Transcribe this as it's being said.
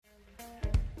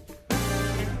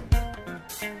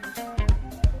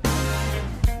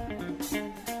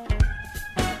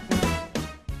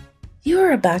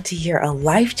are about to hear a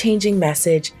life-changing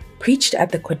message preached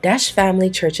at the Kodesh Family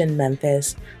Church in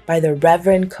Memphis by the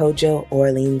Reverend Kojo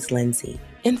Orleans Lindsay.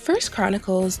 In 1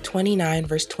 Chronicles 29,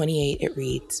 verse 28, it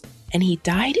reads, "And he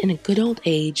died in a good old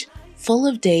age, full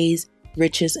of days,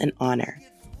 riches, and honor.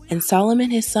 And Solomon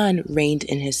his son reigned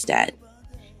in his stead."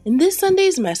 In this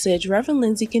Sunday's message, Reverend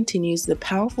Lindsay continues the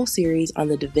powerful series on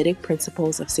the Davidic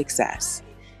principles of success.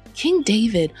 King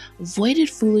David avoided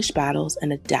foolish battles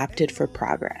and adapted for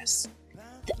progress.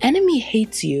 The enemy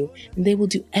hates you, and they will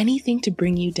do anything to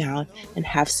bring you down and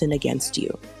have sin against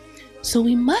you. So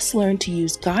we must learn to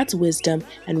use God's wisdom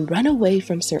and run away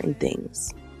from certain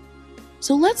things.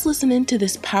 So let's listen into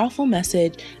this powerful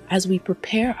message as we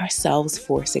prepare ourselves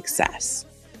for success.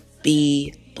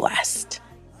 Be blessed.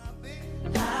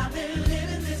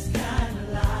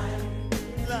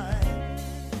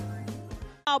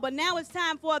 But now it's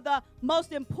time for the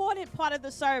most important part of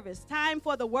the service, time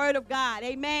for the Word of God.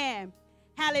 Amen.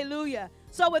 Hallelujah.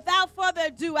 So without further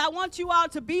ado, I want you all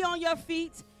to be on your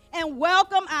feet and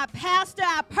welcome our pastor,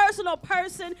 our personal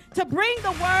person, to bring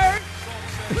the Word.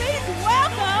 Please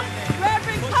welcome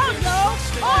Reverend Kojo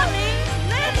Orleans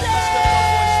Lindsay.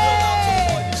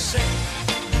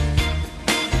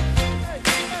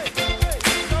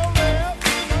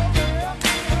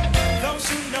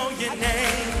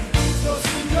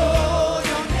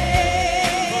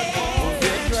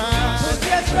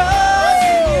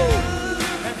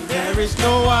 There is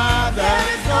no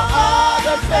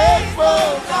other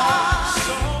faithful God,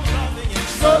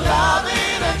 so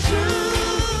loving and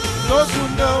true. Those who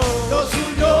know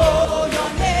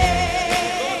your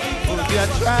name, put their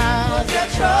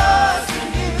trust in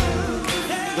you.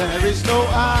 There is no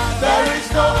other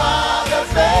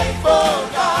faithful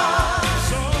God,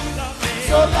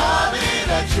 so loving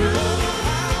and true.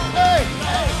 Hey,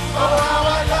 hey. Oh, how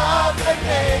I love the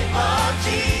name of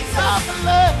Jesus.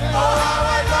 Oh, how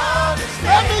I love His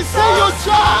name. Let me see you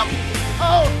jump.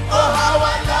 Oh, how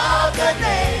I love the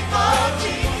name of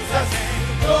Jesus.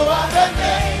 No other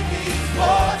name is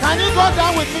more. Can you go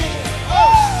down with me?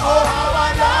 Oh, how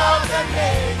I love the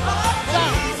name of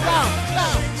Jesus.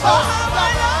 Down. Oh, how I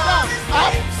love His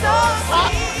name. So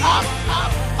sweet. Up.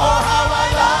 Oh, how I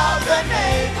love the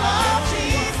name of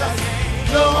Jesus.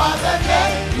 No other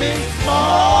name means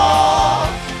more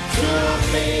to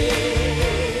me.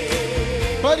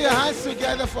 Put your hands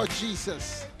together for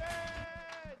Jesus.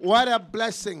 What a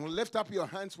blessing. Lift up your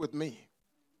hands with me.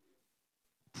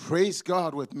 Praise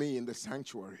God with me in the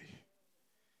sanctuary.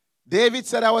 David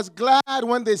said, I was glad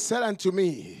when they said unto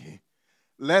me,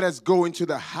 let us go into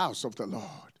the house of the Lord.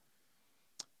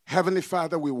 Heavenly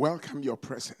Father, we welcome your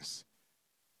presence.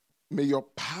 May your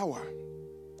power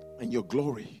and your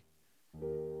glory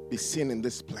be seen in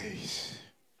this place.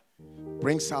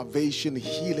 Bring salvation,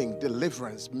 healing,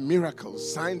 deliverance,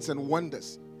 miracles, signs and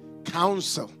wonders,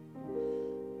 counsel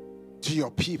to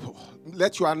your people.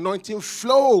 Let your anointing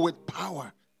flow with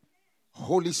power.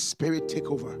 Holy Spirit, take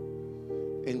over.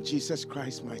 In Jesus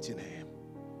Christ's mighty name.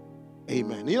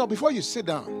 Amen. Before you sit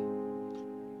down,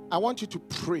 I want you to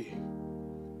pray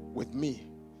with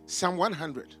me. Psalm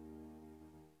 100.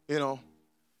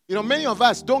 Many of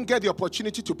us don't get the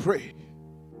opportunity to pray.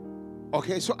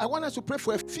 Okay, so I want us to pray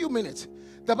for a few minutes.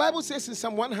 The Bible says in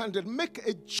Psalm 100, make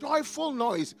a joyful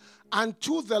noise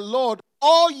unto the Lord,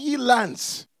 all ye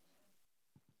lands.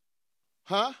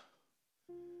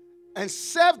 And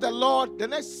serve the Lord. The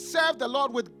next, serve the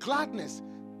Lord with gladness.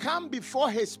 Come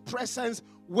before his presence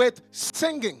with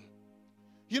singing.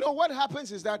 What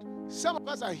happens is that some of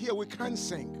us are here, we can't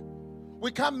sing.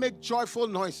 We can't make joyful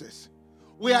noises.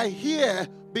 We are here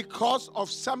because of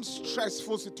some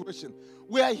stressful situation.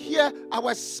 We are here,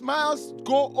 our smiles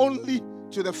go only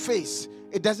to the face.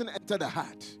 It doesn't enter the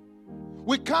heart.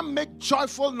 We can't make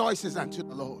joyful noises unto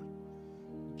the Lord.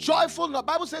 The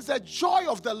Bible says the joy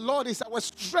of the Lord is our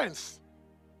strength.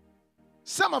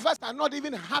 Some of us are not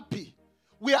even happy.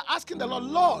 We are asking the Lord,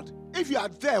 Lord, if you are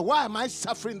there, why am I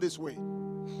suffering this way?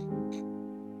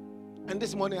 And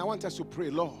this morning I want us to pray,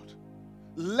 Lord,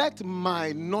 let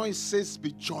my noises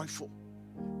be joyful.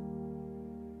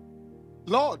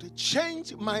 Lord,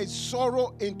 change my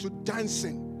sorrow into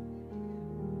dancing.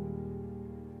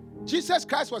 Jesus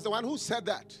Christ was the one who said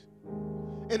that.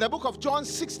 In the book of John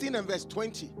 16 and verse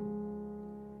 20.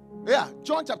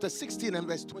 John chapter 16 and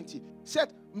verse 20.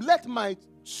 Said, let my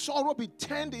sorrow be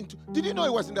turned into... Did you know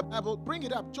it was in the Bible? Bring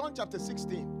it up. John chapter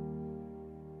 16.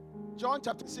 John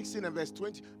chapter 16 and verse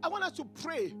 20. I want us to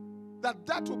pray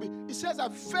that will be... It says,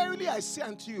 verily I say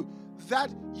unto you,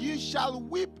 that you shall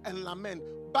weep and lament,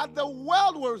 but the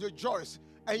world will rejoice,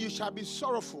 and you shall be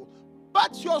sorrowful.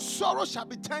 But your sorrow shall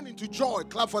be turned into joy.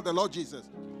 Clap for the Lord Jesus.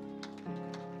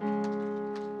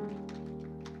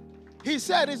 He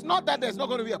said it's not that there's not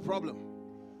going to be a problem.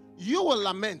 You will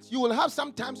lament. You will have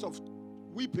some times of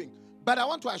weeping. But I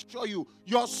want to assure you,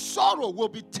 your sorrow will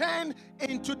be turned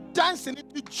into dancing,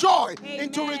 into joy,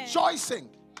 into rejoicing.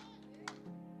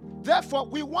 Therefore,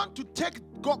 we want to take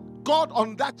God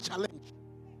on that challenge.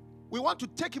 We want to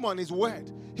take him on his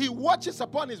word. He watches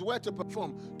upon his word to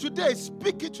perform. Today,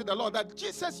 speak it to the Lord that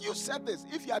Jesus, you said this.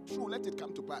 If you are true, let it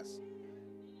come to pass.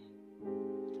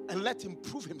 And let him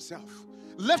prove himself.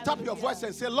 Lift up your voice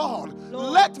and say, Lord,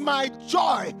 let my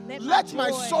joy, let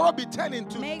my sorrow be turned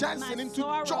into dancing, into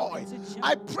joy.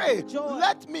 I pray,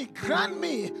 let me, grant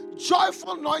me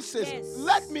joyful noises. Yes.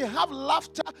 Let me have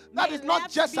laughter that is not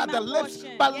just at the lips,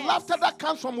 but laughter that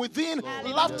comes from within.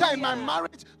 Hallelujah. Laughter in my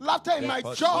marriage, laughter in my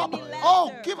job.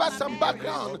 Oh, give us some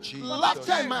background.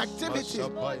 Laughter in my activities,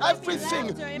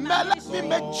 everything. Let me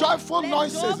make joyful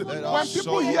noises. When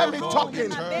people hear me talking,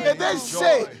 may they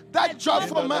say, that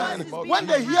joyful man, when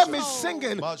they hear me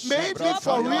singing, may it be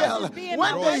for real.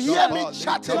 When they hear me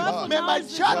chatting, may my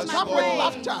chat come with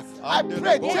laughter. I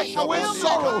pray, take away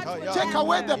sorrow, take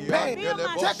away the pain,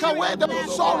 take away the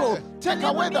sorrow, take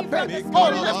away the pain. Oh,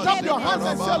 lift up your hands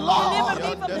and say, Lord,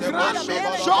 grant me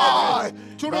joy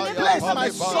to replace my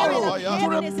sorrow, to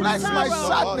replace my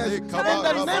sadness. In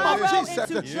the name of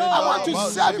Jesus, I want to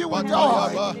serve you with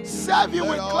joy, serve you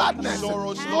with gladness.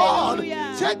 Lord,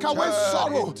 take away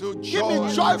sorrow. Give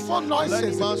me joyful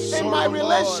noises in my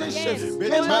relationships,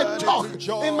 in my talk,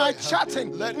 in my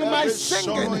chatting, in my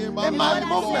singing, in my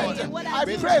movement. I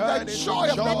pray that joy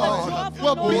of the Lord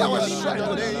will be our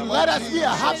strength. Let us be a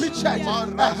happy church,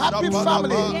 a happy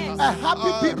family, a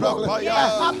happy people, a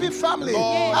happy family.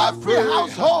 Every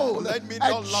household, a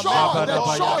joy,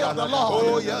 the joy of the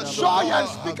Lord, joy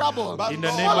unspeakable,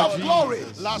 full of glory,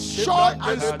 joy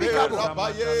unspeakable,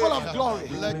 full of glory.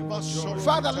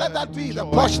 Father, let that be the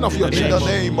portion of your church. In the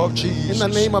name of Jesus. In the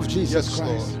name of Jesus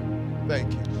Christ. Lord.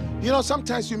 Thank you. You know,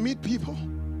 sometimes you meet people,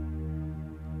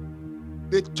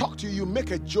 they talk to you, you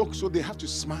make a joke, so they have to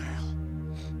smile.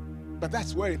 But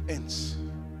that's where it ends.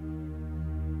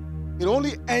 It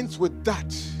only ends with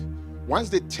that. Once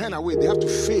they turn away, they have to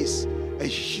face a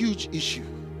huge issue.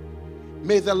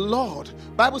 May the Lord,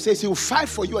 Bible says he will fight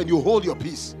for you and you hold your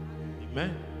peace.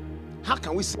 Amen. How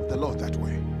can we serve the Lord that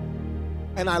way?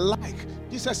 And I like,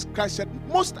 Jesus Christ said,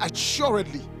 most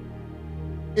assuredly.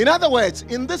 In other words,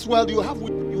 in this world you have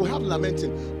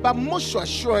lamenting, but most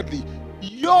assuredly,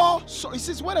 he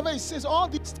says, whatever he says, all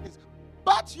these things,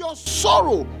 but your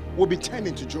sorrow will be turned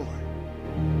into joy.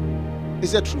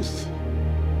 It's the truth.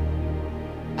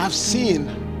 I've seen,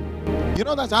 you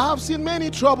know that I have seen many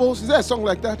troubles. Is there a song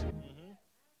like that? Mm-hmm.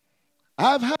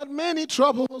 I've had many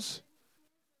troubles,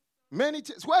 many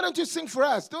tears. Why don't you sing for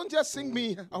us? Don't just sing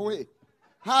me away.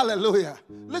 Hallelujah.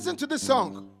 Listen to this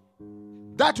song.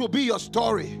 That will be your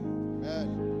story.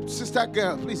 Amen. Sister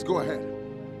girl, please go ahead.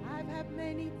 I've had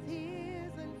many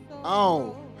tears and sorrow.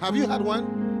 Oh, have you had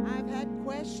one? I've had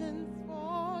questions for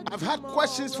tomorrow. I've had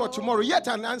questions for tomorrow, yet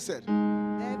unanswered. There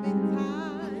have been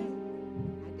times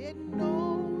I didn't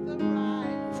know the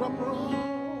right from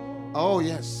wrong. Oh,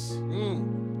 yes.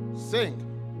 Sing.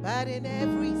 But in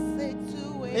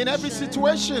every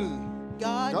situation,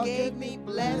 God gave me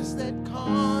blessed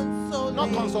consolation.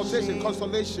 Not consultation,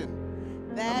 consolation.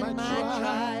 That my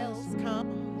trials come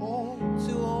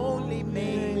to only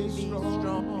make me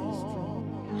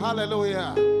strong.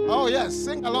 Hallelujah. Oh, yes,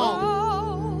 sing along.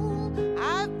 Oh,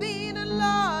 I've been a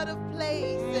lot of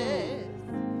places,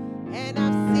 and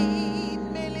I've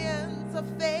seen millions of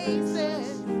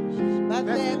faces, but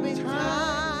there have been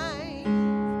times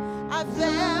I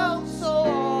felt so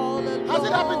all alone. Has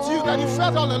it happened to you that you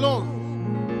felt all alone?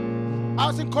 I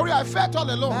was in Korea, I felt all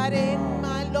alone. But in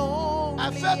my lonely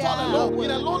I felt all alone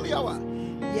in a lonely hour.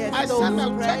 Yes, I sent a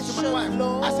text to my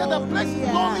wife. I said, the place is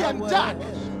lonely and dark.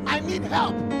 I need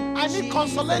help. I need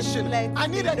consolation. I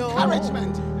need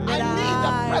encouragement. I need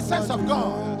the presence of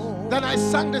God. Then I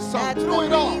sang this song. Through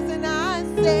it all.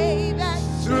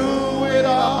 Through it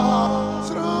all.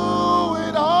 Through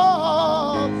it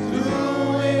all.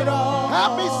 Through it all.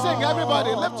 Help me sing,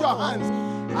 everybody. Lift your hands.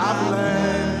 I've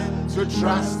learned to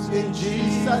trust in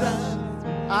Jesus.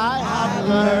 I have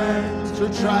learned to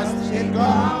trust in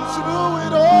God. Through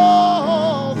it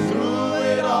all. Through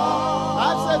it all.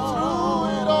 I said through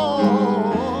it all.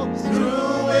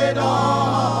 Through it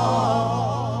all.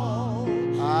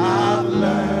 I've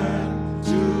learned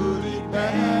to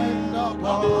depend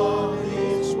upon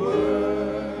His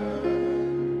word.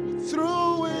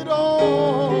 Through it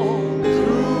all.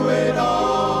 Through it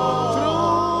all.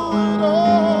 Through it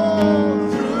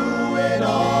all. Through it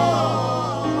all.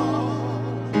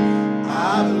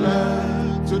 I've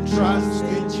learned to trust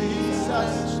in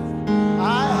Jesus.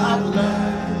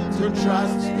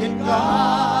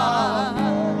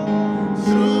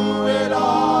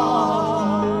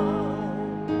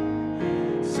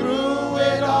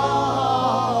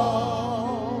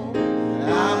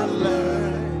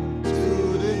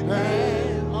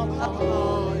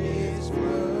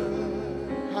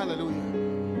 Hallelujah.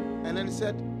 And then he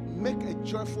said, make a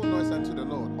joyful noise unto the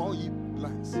Lord, all ye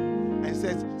lands. And he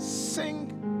says,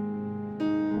 sing,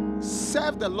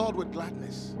 serve the Lord with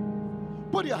gladness.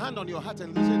 Put your hand on your heart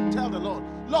and listen. Tell the Lord,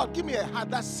 Lord, give me a heart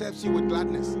that serves you with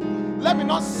gladness. Let me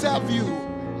not serve you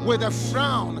with a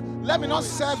frown. Let me not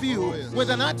serve you with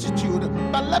an attitude,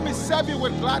 but let me serve you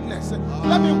with gladness.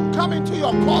 Let me come into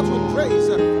your court with praise.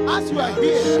 As you are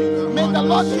here, may the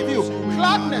Lord give you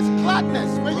gladness,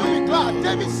 gladness. May you be glad.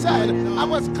 David said, I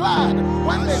was glad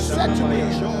when they said to me,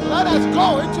 let us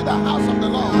go into the house of the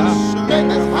Lord. May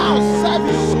this house serve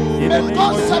you. May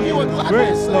God serve you with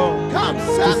gladness. Come,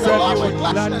 serve the Lord with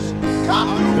gladness. Come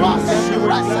before His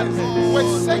presence with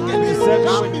singing.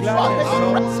 Come before His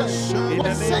presence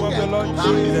with singing.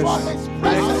 Come before His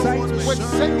presence with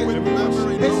singing.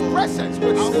 His presence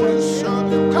with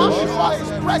singing. Come before His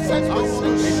presence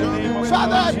with singing.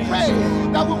 Father, I pray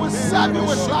that we will serve you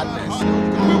with gladness.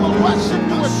 We will worship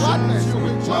you with gladness.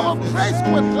 We will praise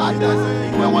you with gladness.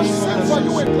 We will sing for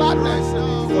you with gladness.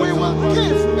 We will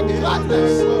give with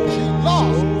gladness.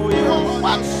 Lord, we will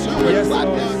worship you with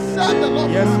gladness. Serve the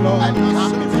Lord and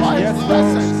come before His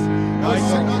presence with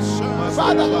singing.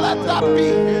 Father, let that be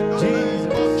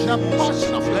the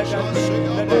portion of your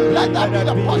children. Let that be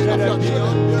the portion of your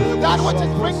children. That which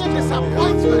is bringing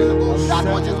disappointment, that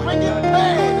which is bringing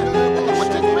pain, that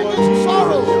which is bringing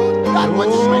sorrow, that which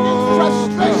is bringing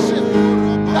frustration,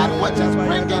 that which is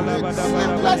bringing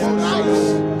sleepless nights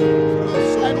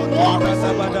and worries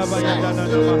and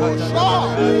concerns. Lord,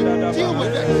 deal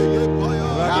with it.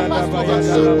 Come us for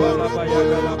yourself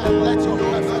and let your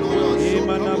perfect will be.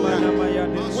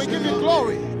 We give you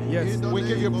glory. Yes. We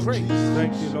give you praise.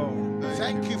 Thank you, Lord.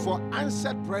 Thank you for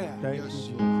answered prayer. Thank you, Jesus.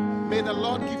 May the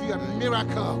Lord give you a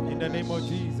miracle. In the name of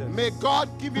Jesus. May God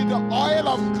give you the oil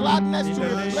of gladness In to the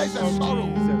replace name the of sorrow.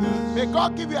 Jesus. May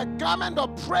God give you a garment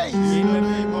of praise In the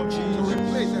name of to Jesus.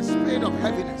 replace the spirit of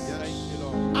heaviness. Thank you,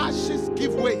 Lord. Ashes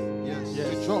give way Yes.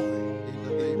 to joy.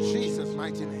 In Jesus'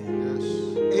 mighty name.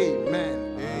 Amen.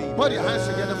 Put your hands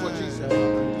together for Jesus.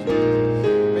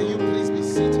 May you please be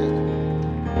seated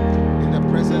in the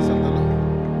presence of the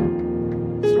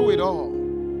Lord. Through it all,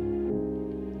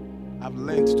 I've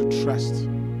learned to trust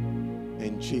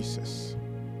in Jesus.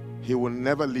 He will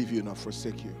never leave you nor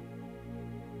forsake you.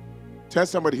 Tell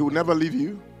somebody, He will never leave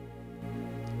you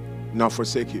nor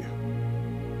forsake you.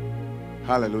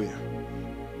 Hallelujah.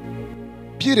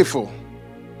 Beautiful.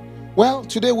 Well,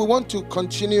 today we want to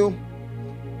continue.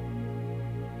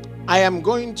 I am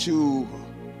going to,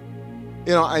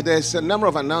 there's a number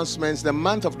of announcements. The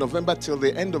month of November till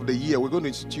the end of the year, we're going to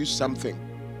introduce something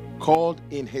called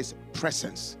In His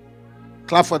Presence.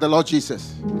 Clap for the Lord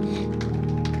Jesus.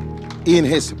 In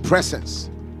His presence.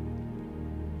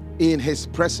 In His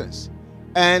presence.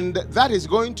 And that is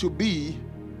going to be,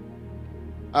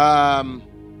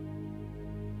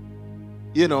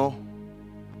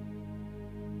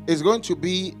 it's going to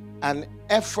be an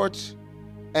effort,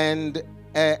 and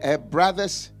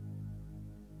brothers,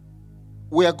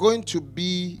 we are going to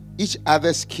be each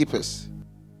other's keepers.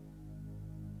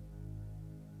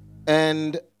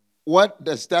 And what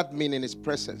does that mean in His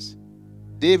presence?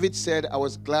 David said, I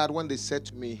was glad when they said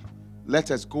to me,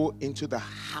 let us go into the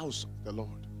house of the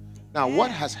Lord. Now,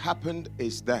 what has happened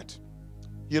is that,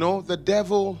 the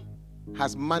devil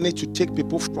has managed to take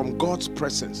people from God's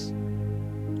presence.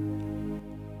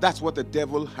 That's what the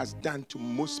devil has done to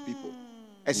most people,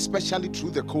 especially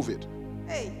through the COVID.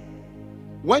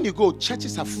 When you go,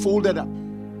 churches have folded up.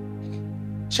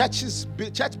 Church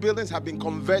buildings have been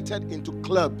converted into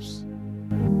clubs.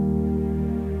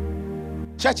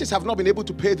 Churches have not been able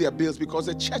to pay their bills because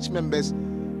the church members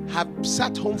have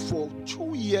sat home for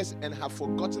 2 years and have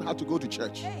forgotten how to go to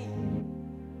church.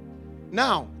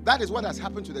 Now, that is what has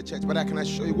happened to the church, but I can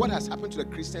assure you what has happened to the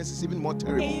Christians is even more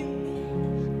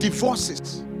terrible.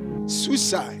 Divorces,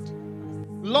 suicide,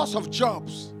 loss of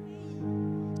jobs,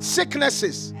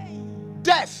 sicknesses,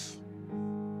 death,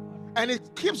 and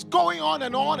it keeps going on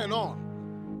and on and on.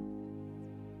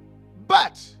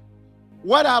 But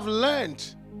what I've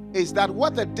learned is that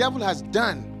what the devil has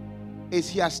done is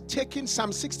he has taken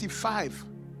Psalm 65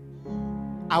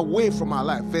 away from our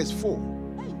life. Verse 4.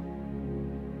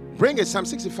 Bring it, Psalm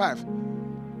 65.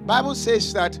 Bible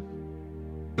says that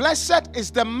blessed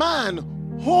is the man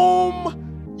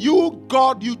whom you,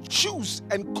 God, you choose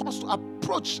and cause to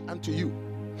approach unto you.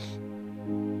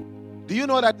 Do you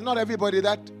know that not everybody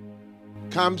that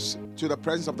comes to the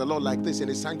presence of the Lord like this in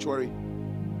His sanctuary?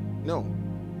 No.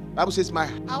 Bible says, my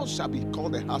house shall be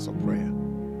called the house of prayer.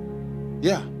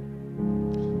 Yeah.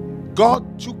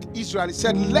 God took Israel. He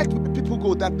said, let my people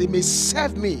go that they may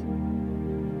serve me.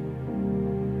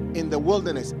 in the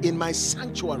wilderness, in my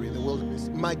sanctuary in the wilderness,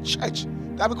 my church.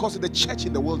 That because of the church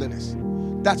in the wilderness.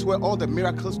 That's where all the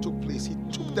miracles took place. He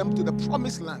took them to the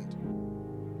promised land.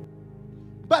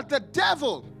 But the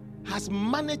devil has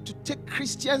managed to take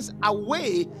Christians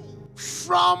away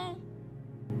from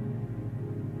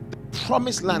the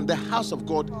promised land, the house of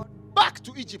God, back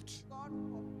to Egypt.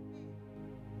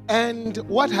 And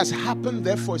what has happened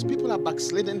therefore is people are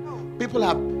backslidden. People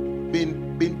have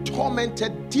been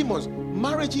tormented. Demons.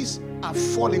 Marriages are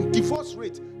falling. Divorce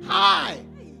rate high.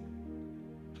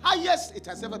 Highest it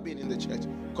has ever been in the church.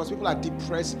 Because people are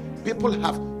depressed. People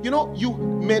have, you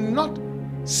may not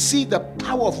see the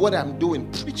power of what I'm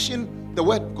doing, preaching the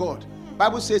word of God.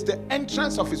 Bible says the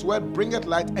entrance of his word bringeth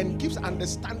light and gives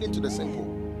understanding to the simple.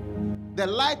 The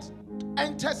light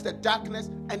enters the darkness,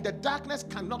 and the darkness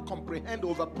cannot comprehend,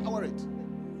 overpower it.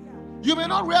 You may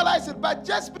not realize it, but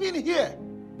just being here,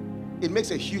 it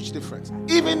makes a huge difference.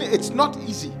 Even it's not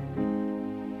easy.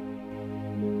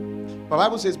 But the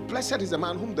Bible says, blessed is the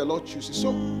man whom the Lord chooses.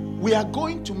 So we are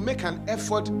going to make an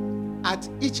effort at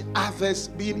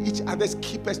being each other's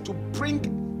keepers, to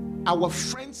bring our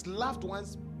friends, loved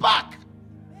ones back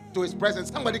to his presence.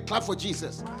 Somebody clap for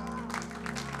Jesus.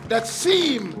 The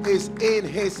theme is in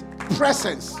his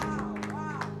presence.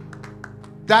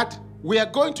 That we are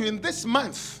going to, in this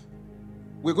month,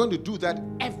 we're going to do that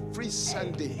every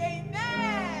Sunday.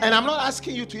 Amen. And I'm not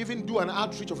asking you to even do an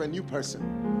outreach of a new person.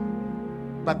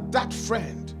 But that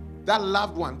friend, that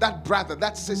loved one, that brother,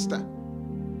 that sister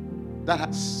that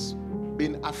has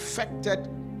been affected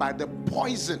by the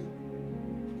poison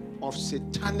of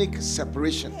satanic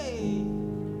separation.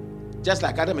 Just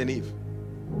like Adam and Eve.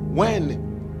 When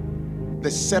the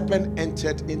serpent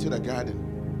entered into the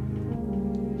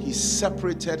garden, he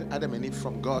separated Adam and Eve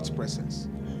from God's presence.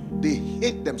 They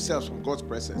hid themselves from God's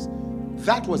presence.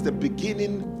 That was the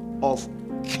beginning of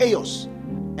chaos.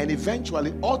 And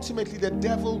eventually, ultimately, the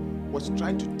devil was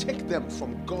trying to take them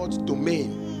from God's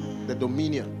domain, the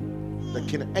dominion, the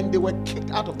kingdom, and they were kicked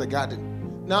out of the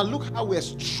garden. Now look how we're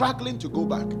struggling to go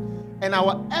back. And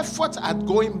our efforts at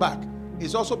going back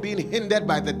is also being hindered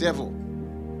by the devil.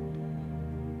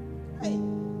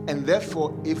 And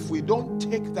therefore, if we don't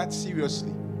take that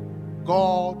seriously,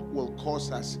 God will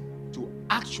cause us to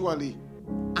actually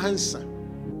answer.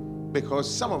 Because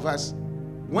some of us,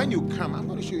 when you come, I'm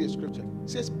going to show you a scripture. It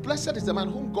says, blessed is the man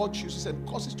whom God chooses and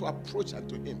causes to approach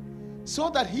unto him, so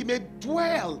that he may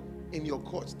dwell in your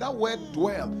courts. That word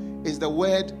dwell is the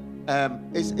word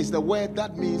is the word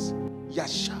that means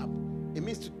yashab. It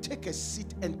means to take a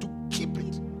seat and to keep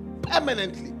it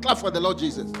permanently. Clap for the Lord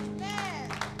Jesus.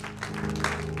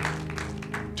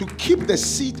 To keep the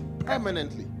seat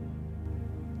permanently.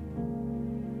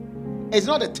 It's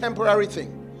not a temporary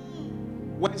thing.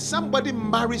 When somebody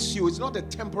marries you, it's not a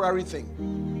temporary thing.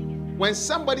 When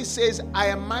somebody says, I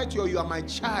am married to you, you are my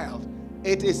child,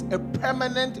 it is a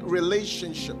permanent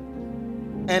relationship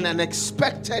and an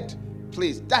expected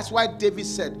place. That's why David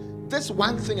said, this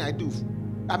one thing I do.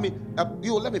 Let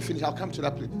me finish. I'll come to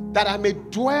that place. That I may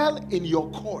dwell in your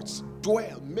courts.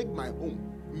 Dwell, make my home,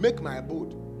 make my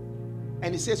abode.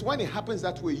 And he says, when it happens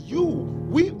that way,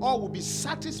 we all will be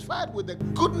satisfied with the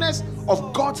goodness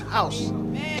of God's house,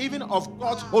 Amen. Even of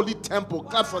God's holy temple.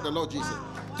 Clap for the Lord Jesus.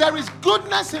 There is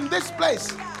goodness in this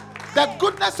place. The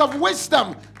goodness of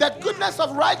wisdom, the goodness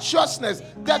of righteousness,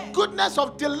 the goodness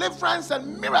of deliverance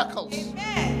and miracles.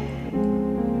 Amen.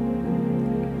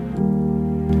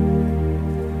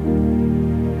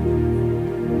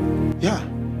 Yeah,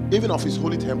 even of his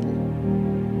holy temple.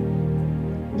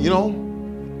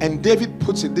 And David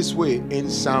puts it this way in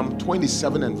Psalm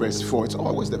 27 and verse 4. It's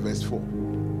always the verse 4.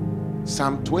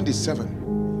 Psalm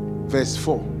 27, verse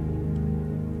 4.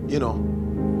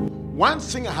 One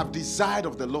thing I have desired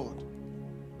of the Lord,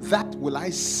 that will I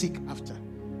seek after.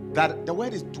 That the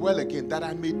word is dwell again, that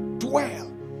I may dwell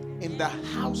in the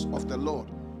house of the Lord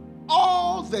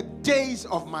all the days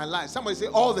of my life. Somebody say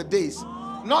all the days,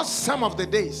 not some of the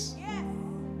days.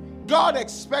 God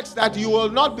expects that you will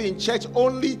not be in church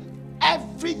only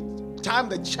every time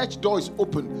the church door is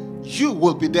open. You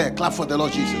will be there. Clap for the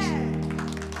Lord Jesus.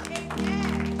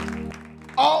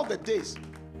 All the days.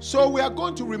 So we are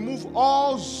going to remove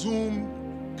all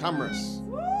Zoom cameras.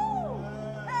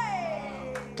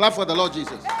 Clap for the Lord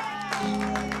Jesus.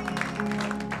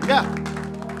 Yeah.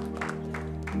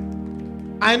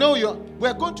 I know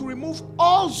we're going to remove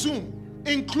all Zoom,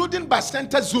 including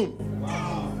Bacenta Zoom.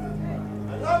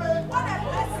 I love it. What a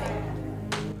blessing.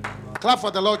 Clap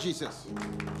for the Lord Jesus.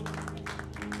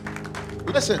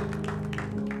 Listen.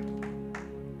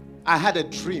 I had a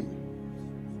dream.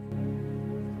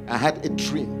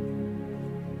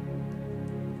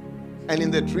 And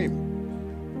in the dream,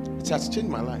 It has changed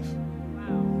my life.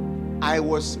 I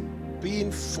was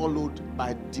being followed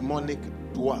by demonic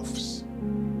dwarfs,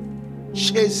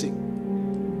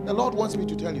 chasing. The Lord wants me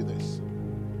to tell you this.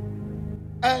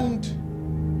 And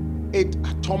it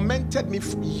tormented me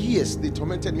for years. They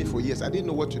tormented me for years. I didn't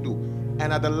know what to do.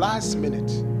 And at the last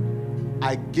minute,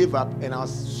 I gave up, and I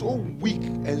was so weak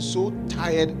and so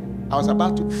tired. I was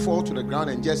about to fall to the ground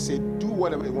and just say, do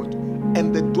whatever you want to.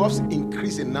 And the dwarfs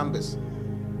increased in numbers.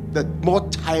 The more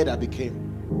tired I became.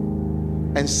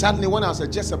 And suddenly, when I was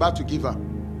just about to give up,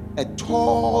 a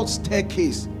tall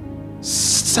staircase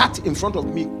sat in front of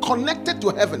me, connected to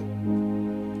heaven.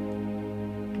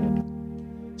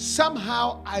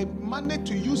 Somehow, I managed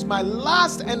to use my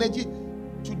last energy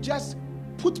to just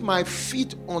put my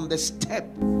feet on the step.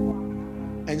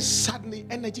 And suddenly,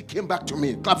 energy came back to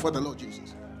me. Clap for the Lord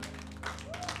Jesus.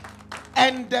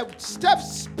 And the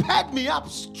steps sped me up,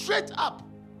 straight up.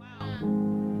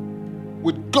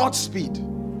 With God's speed.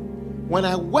 When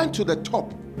I went to the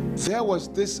top, there was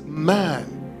this man.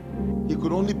 He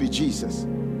could only be Jesus.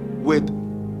 With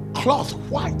cloth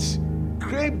white,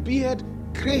 gray beard,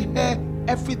 gray hair,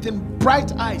 everything,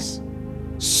 bright eyes,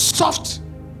 soft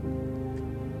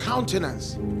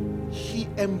countenance. He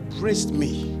embraced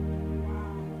me.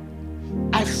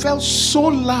 I felt so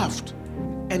loved.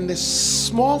 And the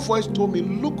small voice told me,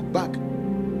 look back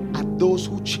at those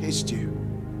who chased you.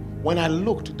 When I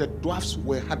looked, the dwarfs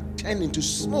had turned into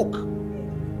smoke.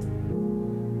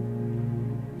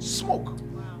 Smoke.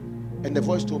 And the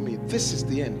voice told me, this is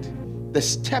the end. The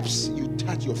steps you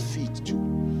touch your feet to.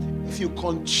 If you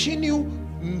continue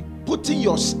putting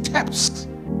your steps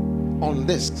on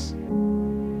this,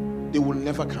 they will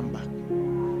never come back.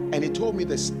 And he told me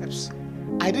the steps.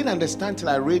 I didn't understand till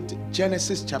I read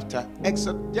Genesis chapter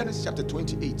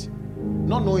 28.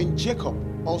 Not knowing Jacob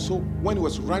also, when he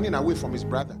was running away from his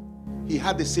brother, he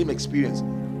had the same experience.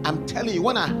 I'm telling you,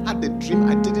 when I had the dream,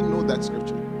 I didn't know that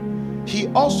scripture. He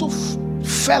also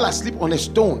fell asleep on a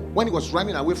stone when he was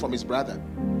running away from his brother.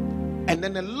 And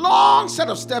then a long set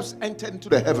of steps entered into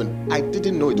the heaven. I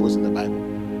didn't know it was in the Bible.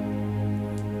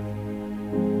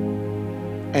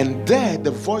 And there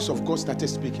the voice of God started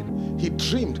speaking. He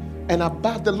dreamed, and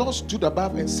above, the Lord stood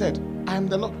above and said, I am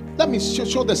the Lord. Let me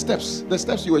show the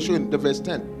steps you were showing, the verse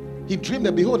 10. He dreamed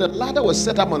that, behold, a ladder was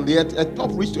set up on the earth, a top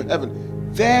reached to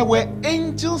heaven. There were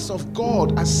angels of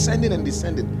God ascending and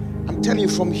descending. I'm telling you,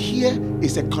 from here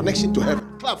is a connection to heaven.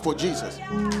 Clap for Jesus.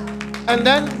 And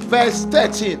then verse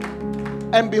 13.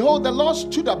 And behold, the Lord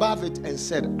stood above it and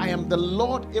said, I am the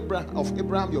Lord of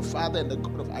Abraham, your father, and the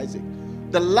God of Isaac.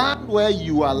 The land where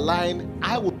you are lying,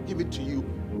 I will give it to you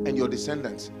and your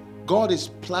descendants. God is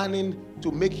planning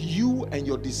to make you and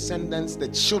your descendants the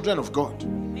children of God.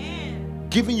 Amen.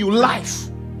 Giving you life.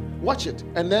 Watch it.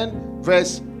 And then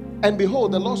and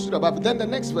behold, the Lord stood above it. Then the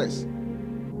next verse.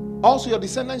 Also your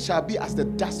descendants shall be as the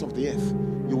dust of the earth.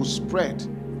 You will spread.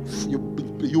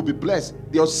 You'll be blessed.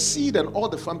 Your seed and all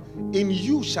the family. In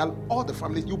you shall all the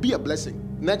families. You'll be a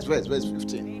blessing. Next verse, verse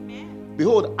 15. Amen.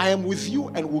 Behold, I am with you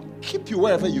and will keep you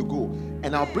wherever you go.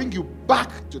 And I'll bring you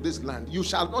back to this land. You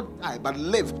shall not die, but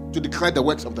live to declare the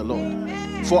works of the Lord.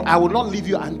 Amen. For I will not leave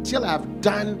you until I have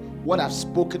done what I've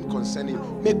spoken concerning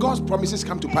you. May God's promises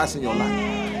come to pass in your life.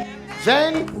 Amen.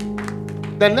 Then,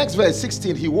 the next verse,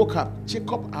 16, he woke up.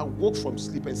 Jacob awoke from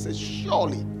sleep and said,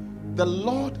 surely the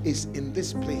Lord is in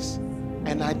this place,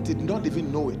 and I did not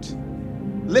even know it.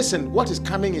 Listen, what is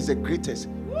coming is the greatest.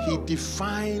 He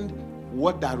defined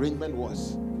what the arrangement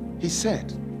was. He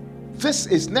said, this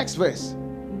is next verse.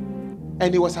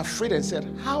 And he was afraid and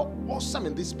said, how awesome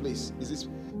in this place is this?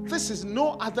 This is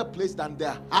no other place than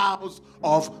the house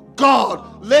of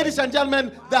God. Ladies and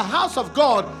gentlemen, the house of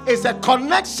God is a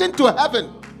connection to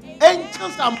heaven.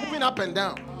 Angels are moving up and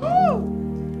down.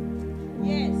 Woo!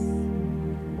 Yes.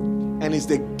 And it's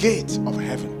the gate of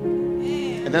heaven.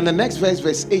 And then the next verse,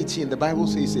 verse 18, the Bible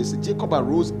says, Jacob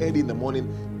arose early in the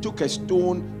morning, took a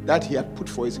stone that he had put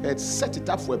for his head, set it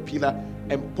up for a pillar,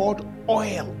 and poured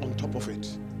oil on top of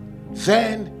it.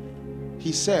 Then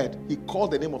he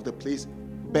called the name of the place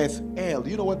Beth-El. Do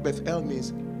you know what Beth-El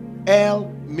means? El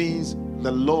means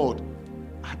the Lord.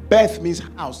 Beth means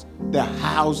house, the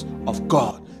house of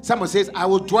God. Someone says, I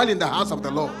will dwell in the house of the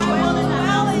Lord.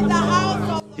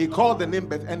 He called the name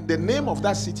Beth, and the name of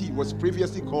that city was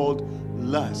previously called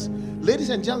Luz. Ladies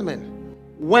and gentlemen,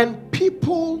 when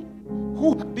people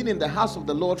who have been in the house of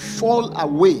the Lord fall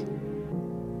away,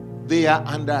 they are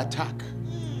under attack.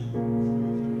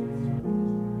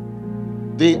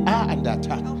 They are under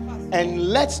attack. And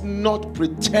let's not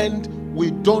pretend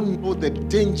we don't know the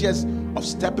dangers of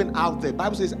stepping out there. The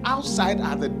Bible says, outside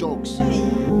are the dogs.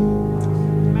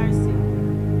 Mercy.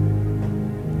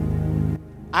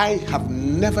 I have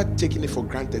never taken it for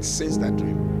granted since that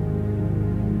dream.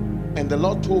 And the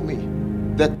Lord told me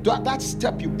that that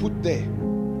step you put there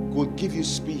will give you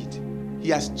speed. He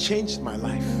has changed my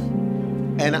life.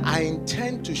 And I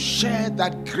intend to share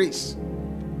that grace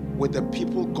with the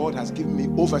people God has given me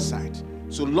oversight.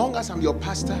 So long as I'm your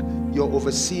pastor, your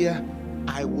overseer,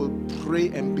 I will pray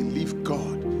and believe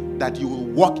God that you will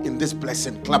walk in this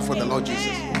blessing. Clap for the Lord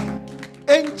Jesus.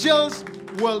 Angels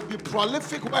will be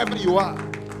prolific wherever you are.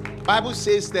 Bible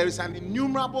says there is an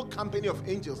innumerable company of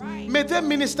angels. May they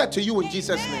minister to you in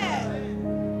Jesus' name.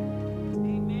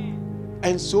 Amen.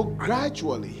 And so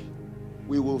gradually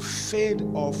we will fade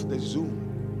off the Zoom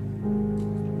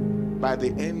by the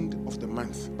end of the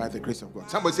month, by the grace of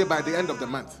God. Somebody say by the end of the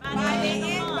month. By the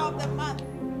end of the month.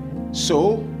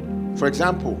 So, for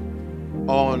example,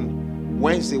 on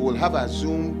Wednesday we'll have a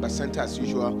Zoom center as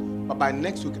usual, but by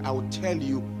next week I will tell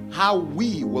you how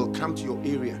we will come to your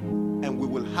area and we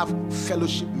will have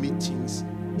fellowship meetings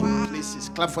in places.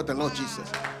 Clap for the Lord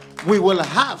Jesus. We will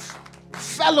have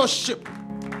fellowship.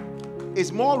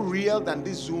 It's more real than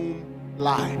this Zoom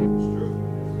live.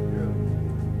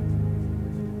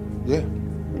 Yeah.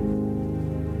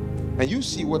 And you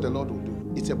see what the Lord will do.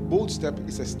 It's a bold step.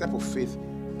 It's a step of faith.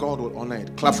 God will honor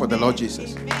it. Clap for the Lord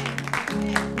Jesus.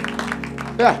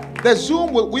 Yeah. The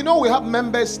Zoom, we know we have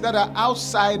members that are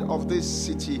outside of this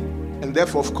city. And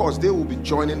therefore, of course, they will be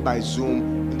joining by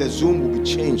Zoom. And the Zoom will be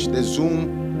changed. The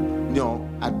Zoom,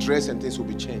 address and things will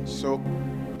be changed. So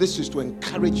this is to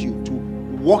encourage you to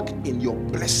walk in your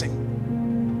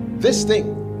blessing. This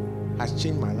thing has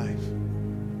changed my life.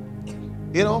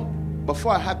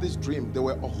 Before I had this dream, there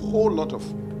were a whole lot of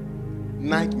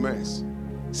nightmares.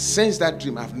 Since that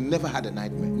dream, I've never had a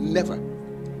nightmare. Never.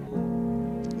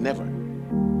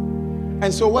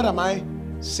 And so what am I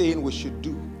saying we should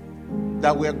do?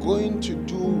 That we are going to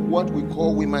do what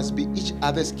we must be each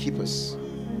other's keepers.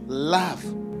 Love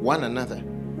one another.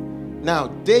 Now,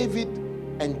 David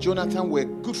and Jonathan were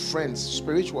good friends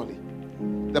spiritually.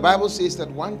 The Bible says that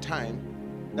one time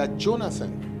that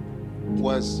Jonathan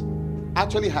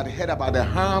had heard about the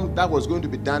harm that was going to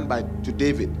be done to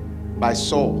David by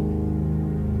Saul.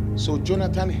 So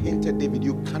Jonathan hinted David,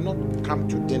 you cannot come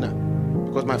to dinner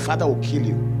because my father will kill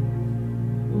you.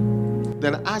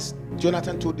 Then as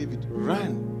Jonathan told David,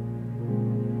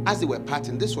 run. As they were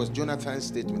parting, this was Jonathan's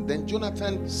statement. Then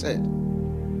Jonathan said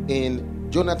in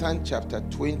Jonathan chapter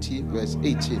 20 verse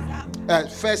 18, 1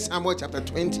 Samuel chapter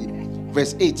 20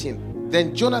 verse 18,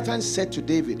 then Jonathan said to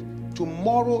David,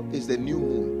 tomorrow is the new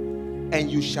moon and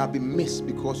you shall be missed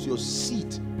because your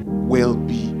seat will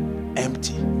be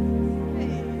empty.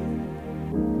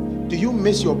 Do you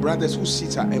miss your brothers whose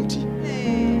seats are empty?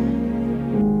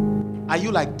 Are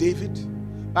you like David?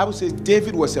 The Bible says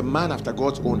David was a man after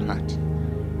God's own heart.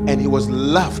 And he was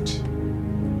loved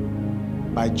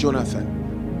by Jonathan.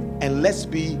 And let's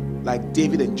be like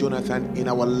David and Jonathan in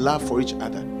our love for each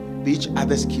other. Be each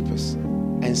other's keepers.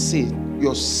 And say,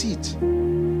 your seat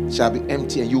shall be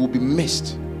empty and you will be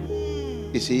missed.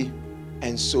 You see?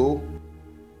 And so,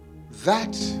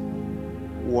 that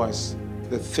was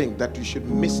the thing, that we should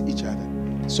miss each other.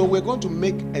 So we're going to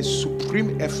make a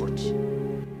supreme effort.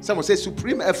 Someone say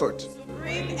supreme effort.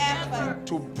 Supreme effort.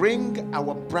 To bring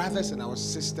our brothers and our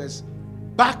sisters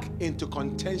back into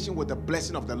contention with the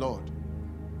blessing of the Lord.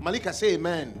 Malika, say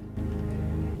amen.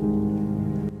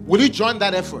 Will you join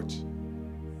that effort?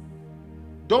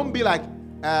 Don't be like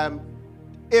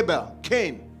Abel,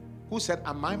 Cain, who said,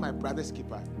 am I my brother's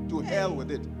keeper? To hell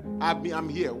with it. I'm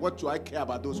here. What do I care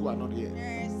about those who are not here?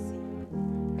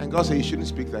 And God said, you shouldn't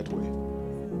speak that way.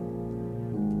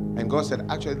 And God said,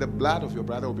 actually, the blood of your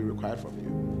brother will be required from you.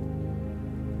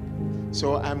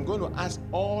 So I'm going to ask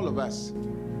all of us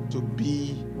to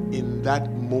be in that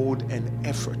mode and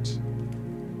effort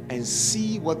and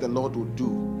see what the Lord will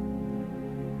do.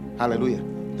 Hallelujah.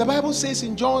 The Bible says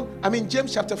in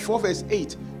James chapter 4 verse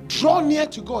 8, draw near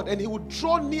to God and he will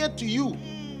draw near to you.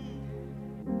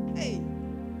 Hey.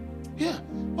 Yeah.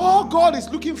 All God is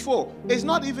looking for is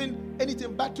not even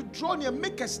anything but to draw near,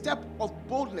 make a step of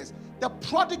boldness. The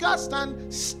prodigal son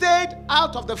stayed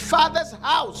out of the father's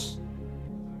house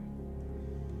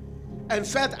and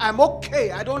felt, I'm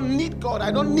okay. I don't need God.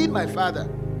 I don't need my father.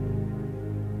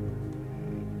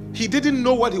 He didn't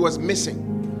know what he was missing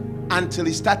until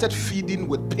he started feeding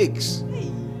with pigs.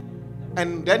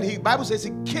 And then the Bible says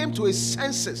he came to his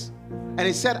senses and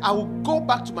he said, I will go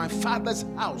back to my father's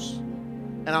house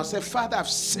and I'll say, Father, I've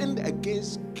sinned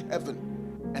against heaven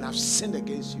and I've sinned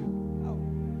against you.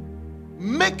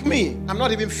 Make me, I'm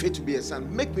not even fit to be a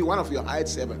son, make me one of your hired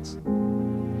servants.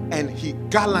 And he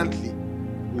gallantly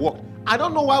walked. I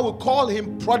don't know why we call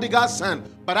him prodigal son,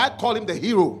 but I call him the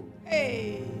hero.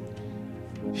 Hey.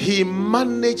 He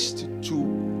managed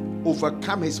to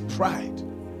overcome his pride,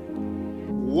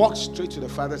 walked straight to the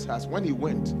Father's house. When he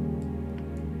went,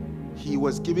 he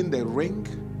was given the ring,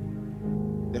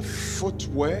 the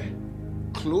footwear,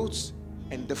 clothes,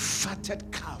 and the fatted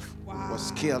calf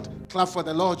was killed. Clap for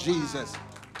the Lord Jesus.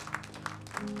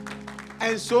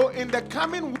 And so in the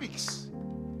coming weeks,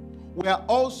 we are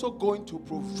also going to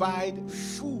provide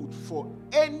food for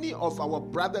any of our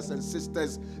brothers and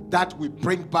sisters that we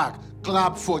bring back.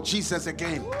 Clap for Jesus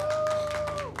again.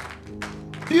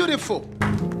 Beautiful.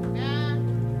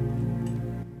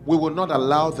 We will not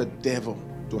allow the devil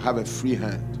to have a free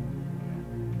hand.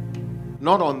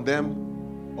 Not on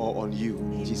them or on you.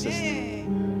 In Jesus'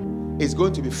 name. It's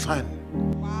going to be fun.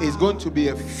 Wow. It's going to be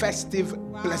a festive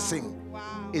blessing.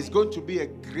 Wow. It's going to be a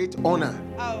great honor.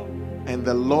 Oh. And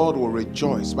the Lord will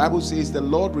rejoice. The Bible says the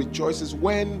Lord rejoices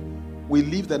when we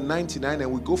leave the 99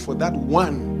 and we go for that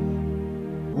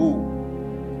one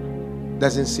who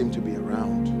doesn't seem to be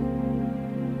around.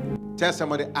 Tell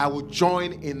somebody, I will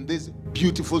join in this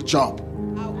beautiful job.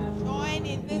 I will join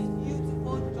in this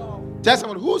beautiful job. Tell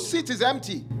somebody, whose seat is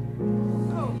empty?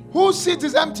 Whose seat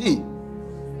is empty?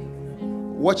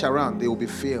 Watch around, they will be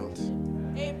filled.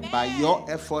 Amen. By your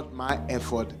effort, my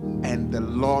effort, and the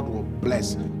Lord will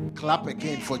bless. Clap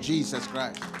again for Jesus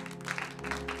Christ.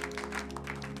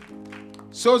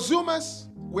 So Zoomers,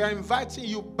 we are inviting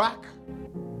you back,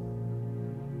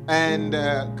 and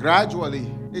gradually,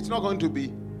 it's not going to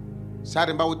be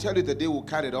sudden, but we'll tell you the day we'll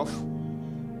cut it off.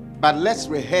 But let's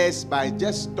rehearse by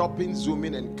just stopping,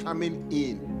 zooming, and coming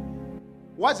in.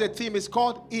 What's the theme? It's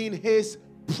called In His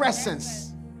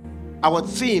Presence. Our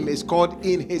theme is called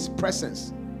In His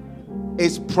Presence.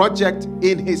 It's project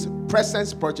In His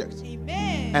Presence project.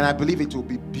 Amen. And I believe it will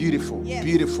be beautiful,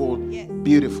 beautiful,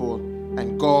 beautiful,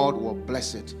 and God will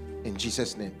bless it in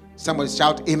Jesus' name. Somebody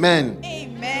shout amen.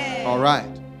 Amen. All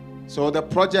right. So the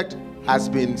project has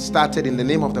been started in the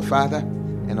name of the Father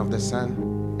and of the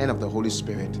Son and of the Holy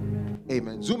Spirit.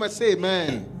 Amen. Zuma, say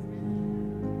amen.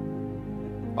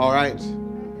 All right.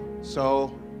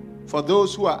 So for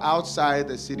those who are outside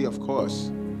the city, of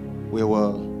course, we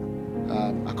will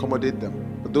accommodate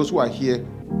them. But those who are here,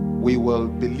 we will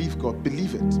believe God.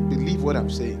 Believe it. Believe what I'm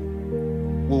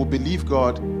saying. We will believe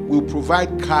God. We will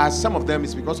provide cars. Some of them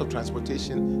is because of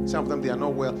transportation. Some of them, they are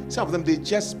not well. Some of them, they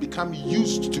just become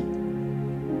used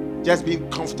to just being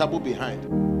comfortable behind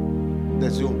the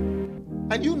Zoom.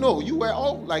 And you know, you were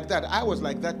all like that. I was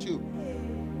like that too.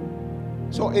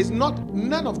 So it's not,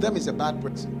 none of them is a bad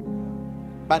person.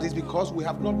 But it's because we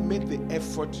have not made the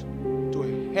effort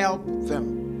to help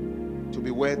them to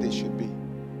be where they should be.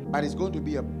 But it's going to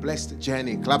be a blessed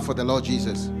journey. Clap for the Lord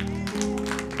Jesus.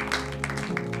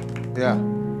 Yeah.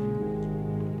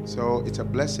 So it's a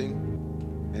blessing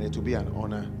and it will be an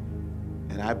honor.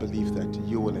 And I believe that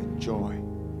you will enjoy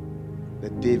the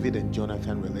David and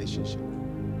Jonathan relationship.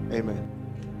 Amen.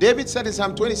 David said in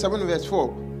Psalm 27 verse 4,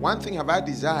 one thing have I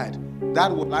desired,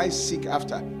 that will I seek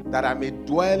after, that I may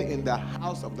dwell in the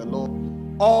house of the Lord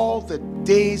all the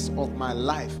days of my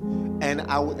life, and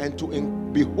to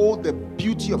behold the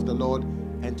beauty of the Lord,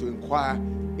 and to inquire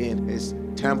in his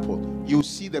temple. You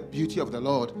see the beauty of the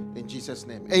Lord in Jesus'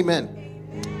 name. Amen.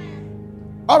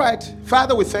 Amen. All right.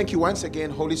 Father, we thank you once again.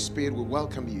 Holy Spirit, we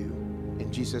welcome you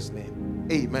in Jesus' name.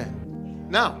 Amen.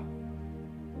 Now,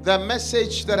 the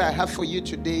message that I have for you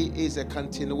today is a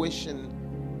continuation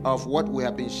of what we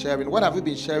have been sharing. What have we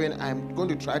been sharing? I'm going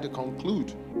to try to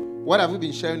conclude. What have we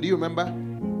been sharing? Do you remember?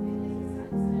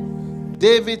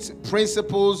 David's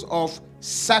principles of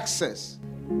success.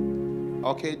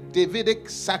 Okay, Davidic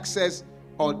success,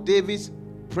 or David's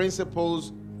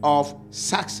principles of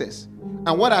success.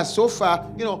 And what are so far,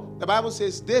 the Bible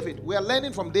says David, we are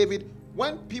learning from David.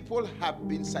 When people have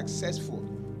been successful,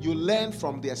 you learn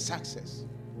from their success.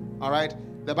 All right.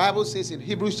 The Bible says in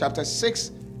Hebrews chapter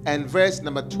 6 and verse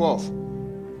number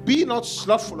 12, be not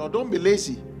slothful or don't be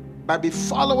lazy, but be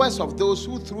followers of those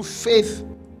who through faith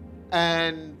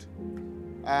and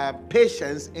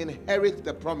patience inherit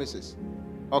the promises.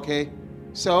 Okay.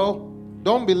 So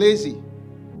don't be lazy,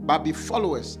 but be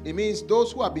followers. It means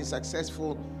those who have been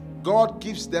successful, God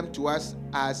gives them to us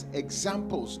as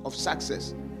examples of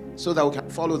success so that we can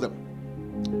follow them.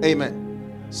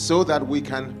 Amen. So that we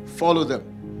can follow them.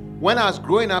 When I was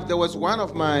growing up, there was one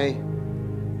of my,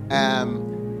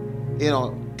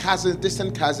 cousins,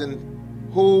 distant cousin,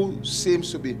 who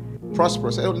seems to be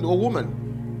prosperous. A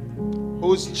woman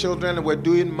whose children were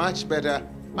doing much better.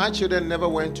 My children never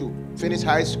went to finish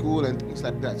high school and things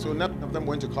like that. So none of them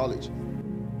went to college.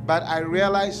 But I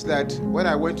realized that when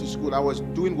I went to school, I was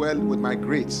doing well with my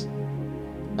grades.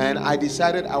 And I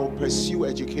decided I would pursue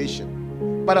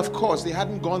education. But of course, they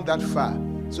hadn't gone that far.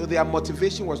 So their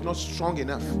motivation was not strong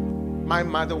enough. My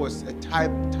mother was a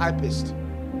typist,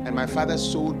 and my father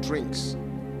sold drinks.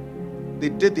 They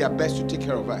did their best to take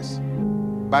care of us.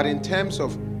 But in terms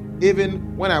of,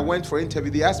 even when I went for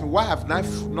interview, they asked me, why have I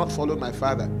not followed my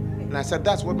father? And I said,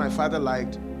 that's what my father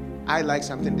liked. I like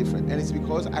something different. And it's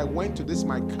because I went to this,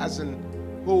 my cousin,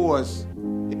 who was,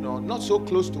 not so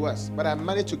close to us, but I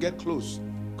managed to get close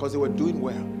because they were doing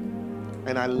well.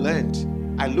 And I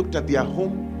learned. I looked at their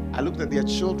home. I looked at their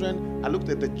children. I looked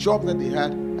at the job that they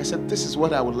had. I said, this is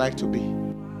what I would like to be.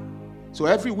 So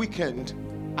every weekend,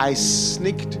 I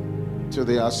sneaked to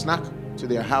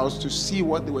their house to see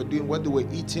what they were doing, what they were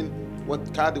eating,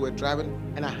 what car they were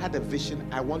driving. And I had a vision.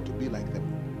 I want to be like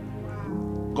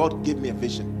them. God gave me a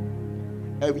vision.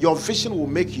 Your vision will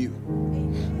make you.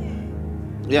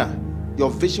 Yeah. Your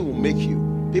vision will make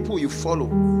you. People you follow,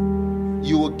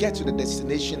 you will get to the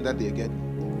destination that they're getting.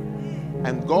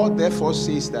 And God therefore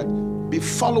says that be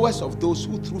followers of those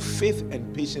who through faith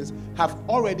and patience have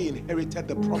already inherited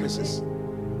the promises.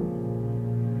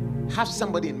 Have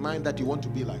somebody in mind that you want to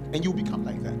be like, and you become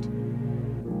like that.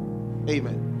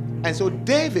 Amen. And so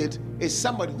David is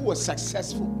somebody who was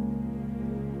successful.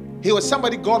 He was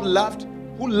somebody God loved,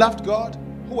 who loved God,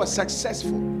 who was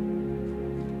successful.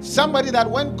 Somebody that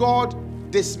when God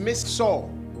dismissed Saul,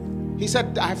 he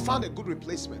said, I have found a good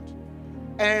replacement.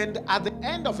 And at the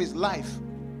end of his life,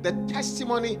 the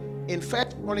testimony in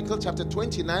 1 Chronicles chapter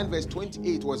 29 verse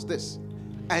 28 was this.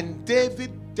 And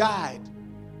David died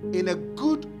in a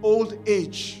good old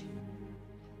age,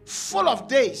 full of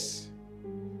days,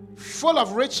 full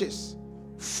of riches,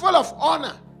 full of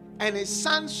honor, and his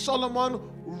son Solomon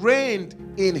reigned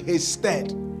in his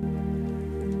stead.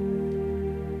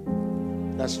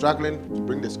 They're struggling to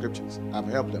bring the scriptures. I've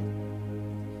helped them.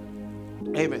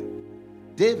 Amen.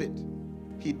 David,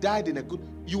 he died in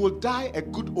you will die a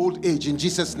good old age in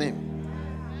Jesus'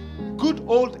 name. Good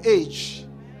old age,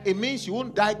 it means you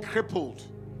won't die crippled.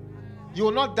 You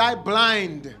will not die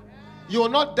blind. You will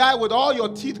not die with all your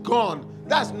teeth gone.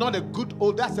 That's not a good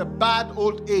old, that's a bad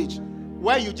old age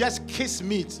where you just kiss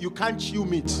meat, you can't chew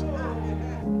meat.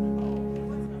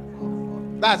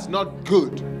 That's not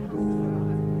good.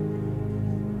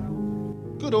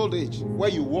 Good old age where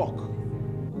you walk.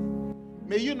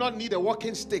 May you not need a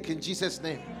walking stick in Jesus'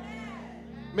 name.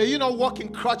 May you not walk in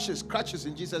crutches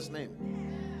in Jesus' name.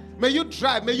 May you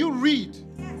drive, may you read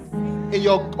in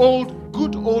your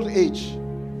good old age.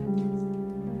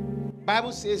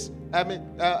 Bible says,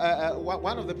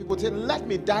 one of the people said, let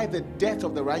me die the death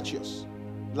of the righteous,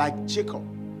 like Jacob.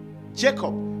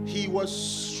 Jacob, he was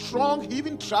strong. He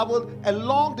even traveled a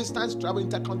long distance travel,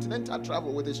 intercontinental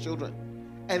travel with his children.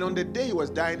 And on the day he was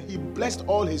dying, he blessed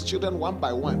all his children one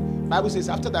by one. Bible says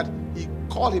after that, he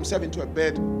called himself into a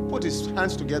bed, put his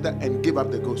hands together, and gave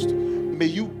up the ghost. May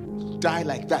you die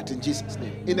like that in Jesus'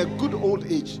 name. In a good old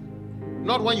age.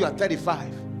 Not when you are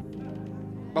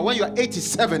 35, but when you are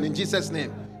 87 in Jesus'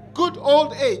 name. Good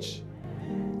old age.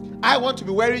 I want to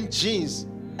be wearing jeans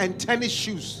and tennis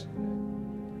shoes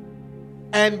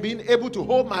and being able to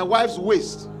hold my wife's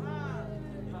waist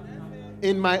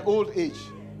in my old age.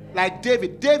 Like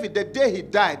David, the day he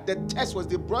died, the test was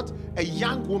they brought a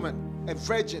young woman, a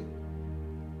virgin.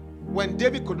 When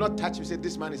David could not touch him, he said,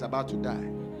 this man is about to die.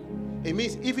 It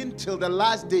means even till the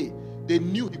last day, they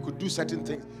knew he could do certain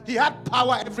things. He had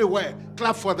power everywhere.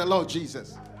 Clap for the Lord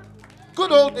Jesus.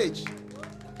 Good old age.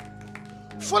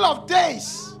 Full of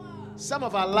days. Some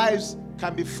of our lives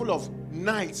can be full of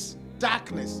nights,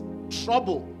 darkness,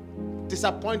 trouble,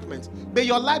 disappointment. May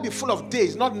your life be full of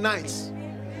days, not nights.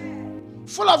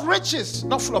 Full of riches,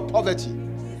 not full of poverty.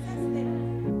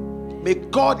 May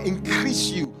God increase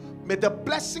you. May the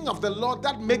blessing of the Lord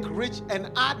that make rich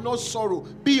and add no sorrow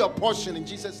be your portion in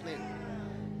Jesus' name.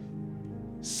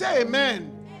 Say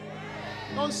amen.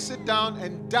 Don't sit down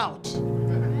and doubt.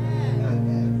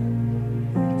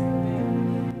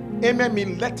 Amen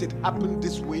means let it happen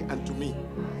this way unto me.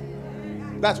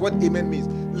 That's what amen means.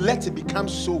 Let it become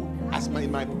so as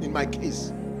in my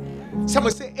case.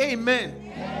 Someone say amen.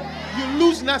 You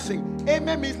lose nothing.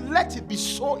 Amen means let it be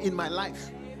so in my life.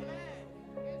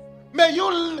 May you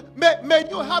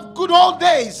have good old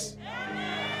days.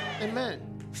 Amen.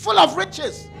 Full of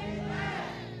riches.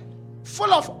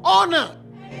 Full of honor.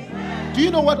 Do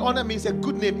you know what honor means? A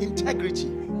good name, integrity.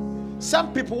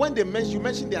 Some people, when you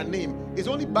mention their name, it's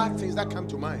only bad things that come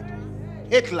to mind.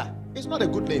 Hitler, it's not a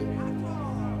good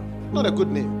name. Not a good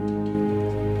name.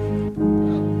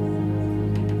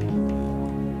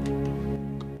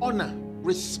 Honor,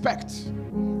 respect,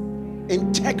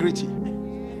 integrity.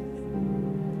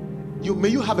 May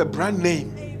you have a brand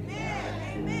name.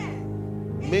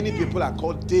 Many people are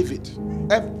called David.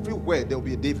 Everywhere there will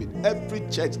be a David. Every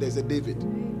church there's a David.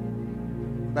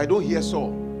 But I don't hear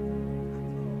Saul.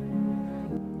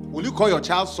 Will you call your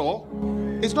child Saul?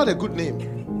 It's not a good name.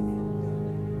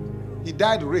 He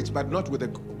died rich, but not with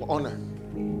honor.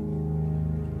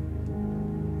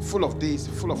 Full of days,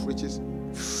 full of riches,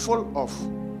 full of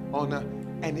honor.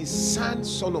 And his son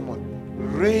Solomon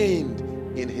reigned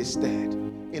in his stead.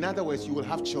 In other words, you will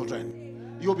have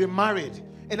children. You will be married.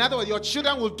 In other words, your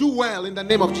children will do well in the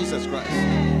name of Jesus Christ.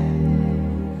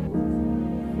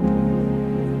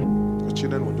 Your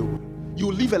children will do well. You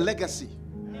will leave a legacy.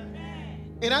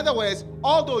 In other words,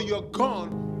 although you're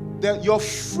gone, your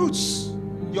fruits,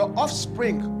 your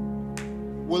offspring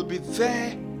will be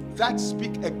there that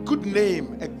speak a good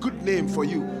name for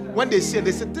you. When they say,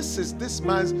 this is this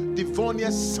man's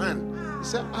Devonia's son. He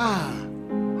said,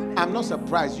 I'm not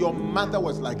surprised. Your mother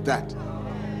was like that.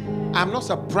 I'm not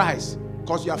surprised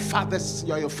because you're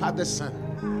your father's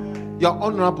son. You're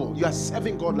honorable. You are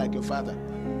serving God like your father.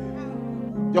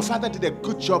 Your father did a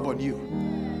good job on you.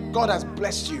 God has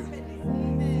blessed you.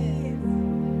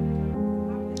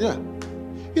 Yeah.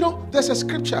 You know, there's a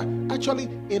scripture actually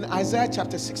in Isaiah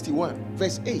chapter 61,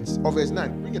 verse 8 or verse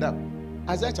 9. Bring it up.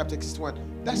 Isaiah chapter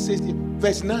 61. That says,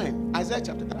 verse 9. Isaiah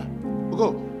chapter 9. We'll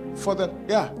go.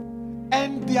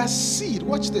 And their seed,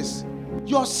 watch this.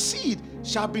 Your seed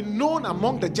shall be known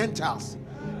among the Gentiles,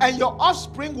 and your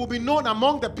offspring will be known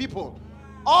among the people.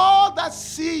 All that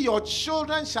see your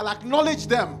children shall acknowledge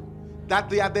them, that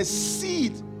they are the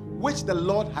seed which the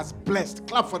Lord has blessed.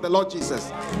 Clap for the Lord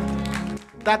Jesus.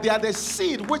 That they are the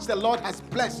seed which the Lord has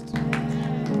blessed.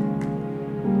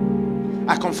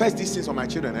 I confess these things on my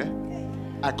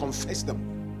children. I confess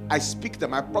them. I speak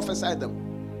them. I prophesy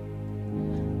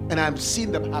them. And I'm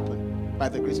seeing them happen by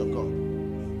the grace of God.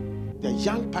 They're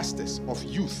young pastors of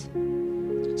youth,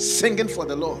 singing for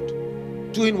the Lord,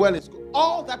 doing well in school.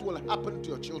 All that will happen to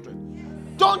your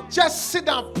children. Don't just sit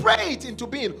down, pray it into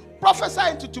being, prophesy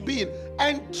it into being,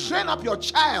 and train up your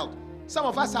child. Some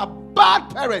of us are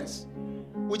bad parents.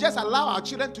 We just allow our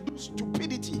children to do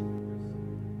stupidity,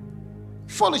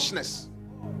 foolishness.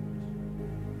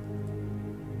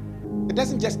 It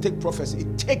doesn't just take prophecy,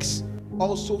 it takes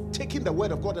also taking the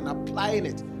word of God and applying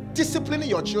it, disciplining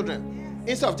your children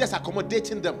instead of just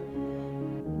accommodating them.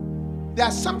 There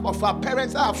are some of our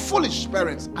parents that are foolish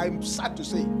parents, I'm sad to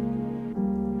say.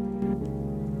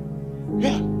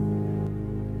 Yeah.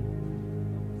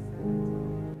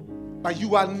 But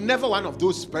you are never one of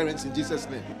those parents in Jesus'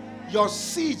 name. Your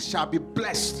seed shall be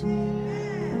blessed.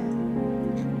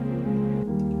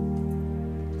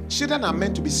 Children are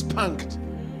meant to be spanked,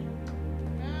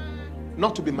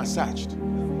 not to be massaged.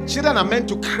 Children are meant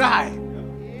to cry,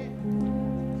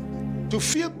 to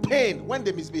feel pain when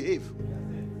they misbehave.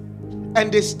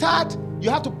 And you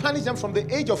have to punish them from the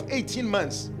age of 18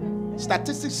 months.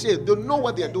 Statistics say they know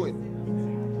what they are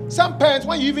doing. Some parents,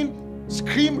 when you even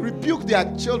scream, rebuke their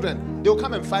children, they'll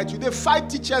come and fight you. They fight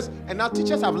teachers, and now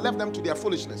teachers have left them to their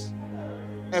foolishness.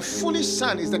 A foolish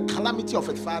son is the calamity of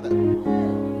a father.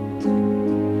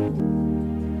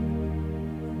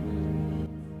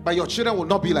 But your children will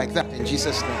not be like that in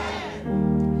Jesus' name.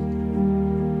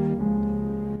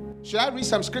 Should I read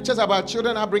some scriptures about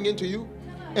children I bring into you?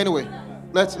 Anyway,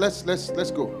 let's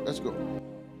go. Let's go.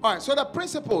 All right. So the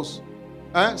principles.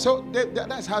 That's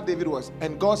how David was.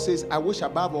 And God says, "I wish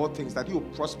above all things that you will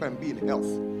prosper and be in health,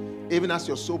 even as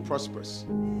your soul prospers."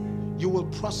 You will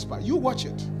prosper. You watch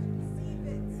it.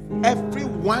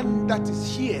 Everyone that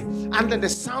is here, under the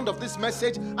sound of this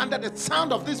message, under the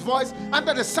sound of this voice,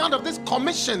 under the sound of this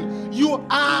commission, you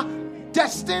are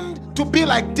destined to be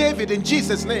like David in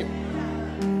Jesus' name.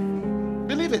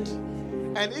 Believe it.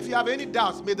 And if you have any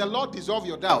doubts, may the Lord dissolve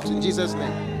your doubts in Jesus'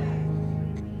 name.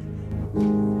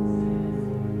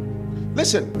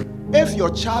 Listen, if your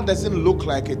child doesn't look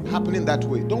like it happening that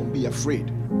way, don't be afraid.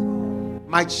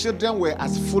 My children were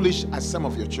as foolish as some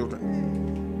of your children.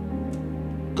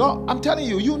 God, I'm telling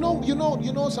you, you know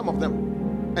some of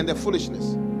them and their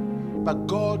foolishness. But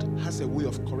God has a way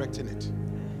of correcting it.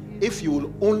 If you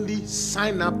will only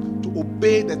sign up to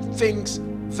obey the things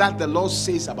that the Lord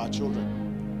says about children.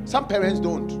 Some parents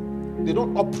don't. They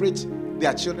don't operate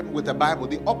their children with the Bible.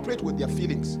 They operate with their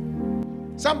feelings.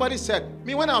 Somebody said,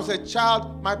 me when I was a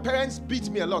child, my parents beat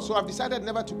me a lot. So I've decided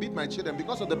never to beat my children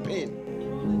because of the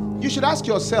pain. You should ask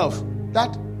yourself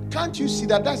that, can't you see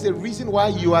that that's the reason why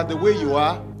you are the way you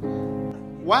are?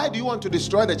 Why do you want to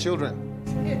destroy the children?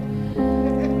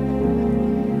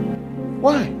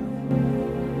 Why?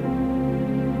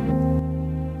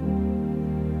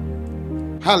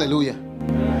 Hallelujah.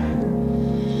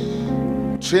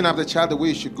 Train up the child the way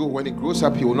he should go. When he grows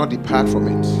up, he will not depart from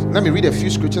it. Let me read a few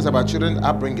scriptures about children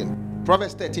upbringing.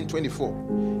 Proverbs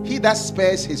 13:24. He that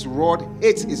spares his rod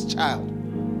hates his child,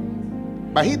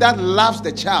 but he that loves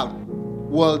the child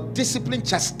will discipline,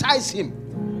 chastise him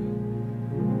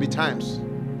betimes.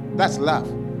 That's love.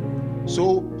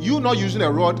 So you not using a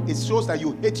rod, it shows that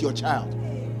you hate your child.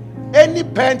 Any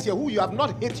parent here who you have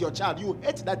not hate your child, you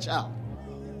hate that child.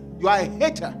 You are a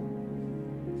hater.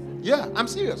 Yeah, I'm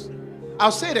serious.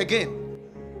 I'll say it again.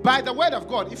 By the word of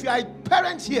God, if you are a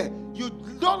parent here, you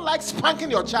don't like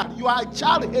spanking your child, you are a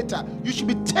child hater. You should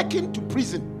be taken to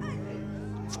prison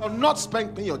for not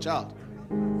spanking your child.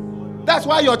 That's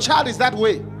why your child is that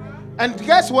way. And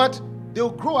guess what?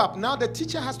 They'll grow up. Now the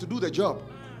teacher has to do the job.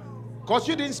 Because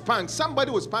you didn't spank.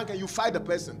 Somebody will spank and you fight the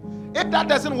person. If that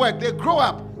doesn't work, they grow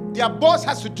up. Their boss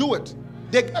has to do it.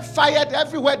 They get fired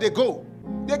everywhere they go.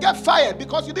 They get fired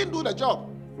because you didn't do the job.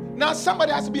 Now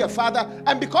somebody has to be a father,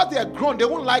 and because they are grown, they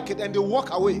won't like it and they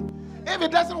walk away. If it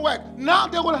doesn't work, now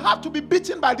they will have to be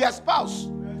beaten by their spouse.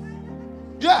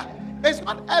 Yeah, it's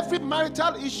not every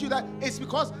marital issue that it's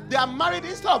because they are married.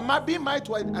 Instead of being married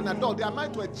to an adult, they are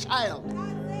married to a child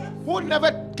who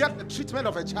never get the treatment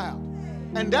of a child.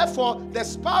 And therefore, the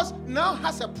spouse now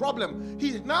has a problem.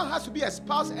 He now has to be a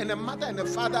spouse and a mother and a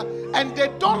father, and they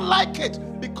don't like it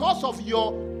because of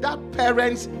that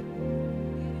parent's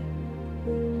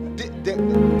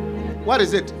what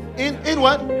is it? In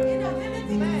what?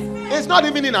 It's not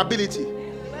even inability.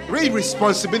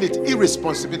 Irresponsibility.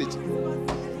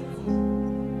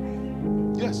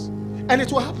 Yes. And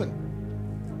it will happen.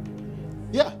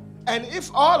 Yeah. And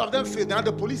if all of them fail, now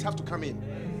the police have to come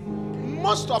in.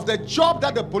 Most of the job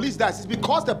that the police does is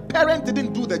because the parent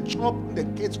didn't do the job when the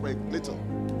kids were little.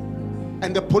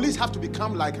 And the police have to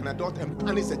become like an adult and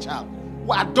punish the child.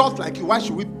 Well, adults like you, why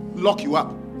should we lock you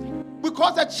up?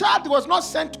 Because the child was not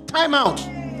sent to time out.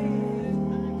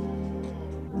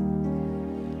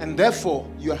 And therefore,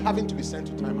 you are having to be sent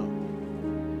to time out.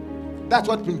 That's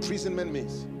what imprisonment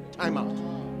means. Time out.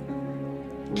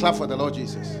 Clap for the Lord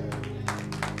Jesus.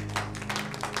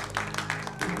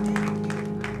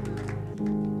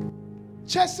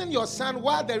 Chasing your son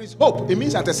while there is hope. It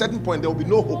means at a certain point there will be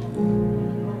no hope.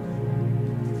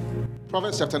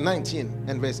 Proverbs chapter 19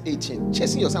 and verse 18.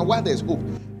 Chasing your son while there is hope.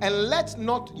 And let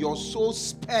not your soul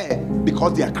spare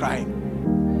because they are crying.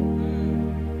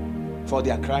 For they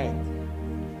are crying.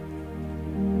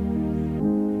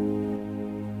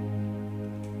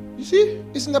 You see,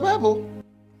 it's in the Bible.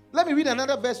 Let me read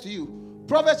another verse to you.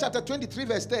 Proverbs chapter 23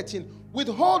 verse 13.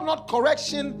 Withhold not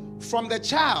correction from the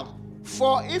child.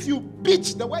 For if you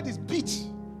beat, the word is beat.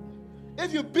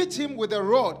 If you beat him with a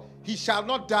rod, he shall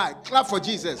not die. Clap for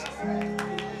Jesus.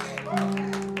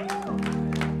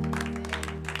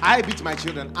 I beat my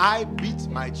children. I beat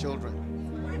my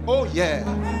children. Oh yeah.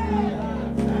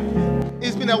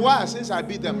 It's been a while since I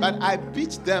beat them, but I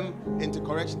beat them into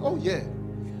correction. Oh yeah.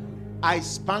 I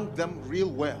spanked them real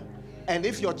well. And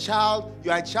if you are a child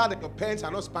and your parents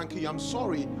are not spanking you, I'm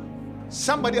sorry.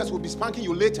 Somebody else will be spanking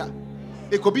you later.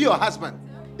 It could be your husband.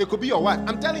 It could be your wife.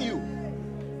 I'm telling you.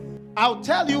 I'll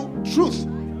tell you truth.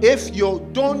 If you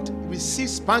don't receive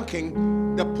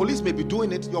spanking, the police may be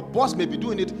doing it, your boss may be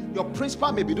doing it, your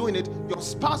principal may be doing it, your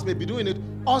spouse may be doing it,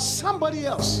 or somebody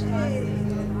else.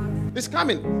 It's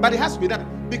coming, but it has to be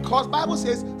done. Because Bible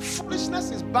says foolishness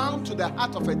is bound to the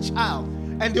heart of a child.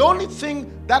 And the only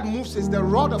thing that moves is the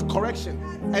rod of correction.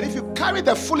 And if you carry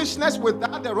the foolishness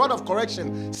without the rod of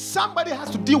correction, somebody has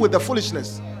to deal with the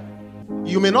foolishness.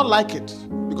 You may not like it,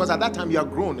 because at that time you are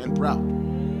grown and proud.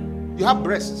 You have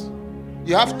breasts,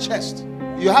 you have chest,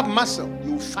 you have muscle.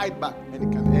 You fight back and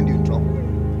it can end you in trouble.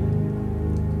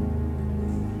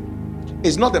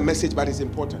 It's not the message, but it's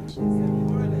important.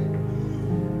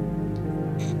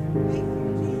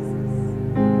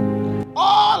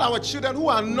 All our children who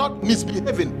are not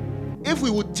misbehaving, if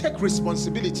we would take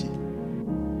responsibility,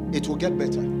 it will get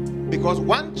better. Because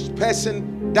one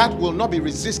person that will not be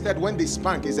resisted when they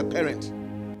spank is a parent.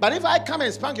 But if I come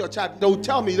and spank your child, they will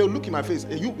tell me, they'll look in my face,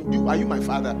 are you my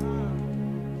father?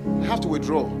 I have to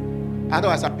withdraw.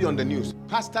 Otherwise, I'll be on the news.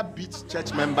 Pastor beats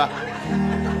church member.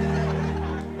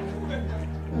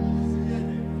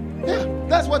 Yeah,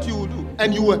 that's what you will do.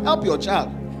 And you will help your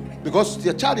child. Because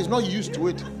your child is not used to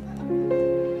it.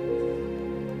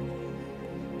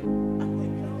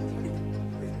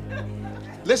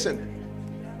 Listen,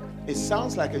 it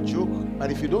sounds like a joke, but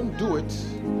if you don't do it,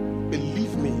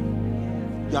 believe me,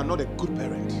 you are not a good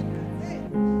parent.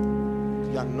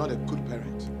 You are not a good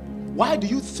parent. Why do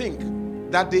you think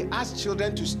that they ask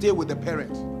children to stay with the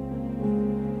parent?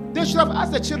 They should have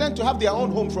asked the children to have their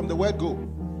own home from the word go.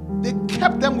 They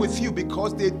kept them with you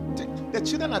because The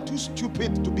children are too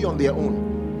stupid to be on their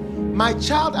own. My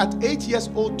child at 8 years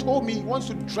old told me he wants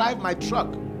to drive my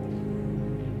truck.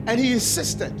 And he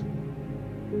insisted.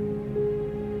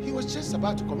 He was just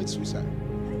about to commit suicide.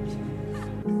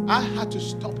 I had to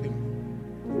stop him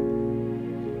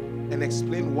and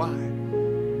explain why.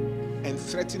 And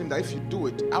threaten him that if you do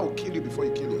it, I will kill you before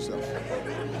you kill yourself.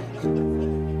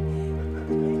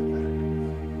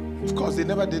 Of course, they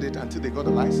never did it until they got a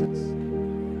license.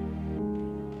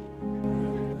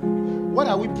 What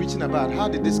are we preaching about? How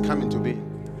did this come into being?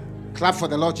 Clap for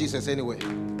the Lord Jesus anyway.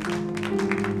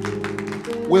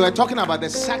 We were talking about the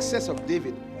success of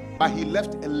David, but he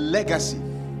left a legacy.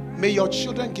 May your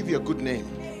children give you a good name.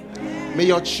 May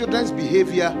your children's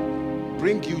behavior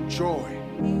bring you joy.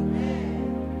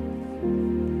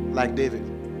 Like David.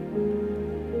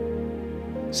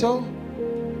 So,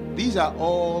 these are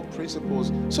all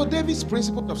principles. So, David's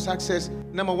principle of success,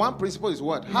 number one principle is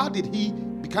what? How did he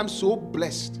become so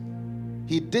blessed?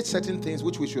 He did certain things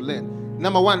which we should learn.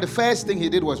 Number one, the first thing he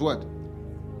did was what?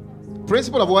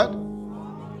 Principle of what?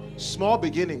 Small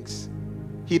beginnings.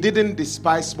 He didn't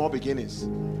despise small beginnings.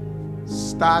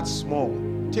 Start small.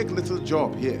 Take little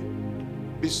job here.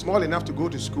 Be small enough to go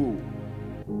to school.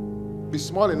 Be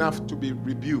small enough to be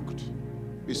rebuked.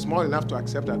 Be small enough to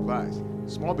accept advice.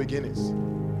 Small beginnings.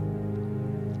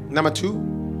 Number two,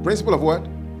 principle of what?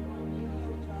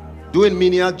 Doing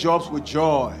menial jobs with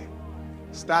joy.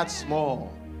 Start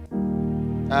small.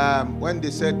 When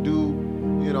they said do,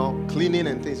 cleaning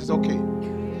and things, it's okay.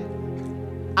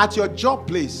 At your job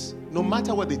place, no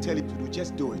matter what they tell you to do,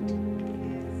 just do it.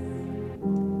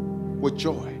 With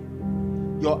joy.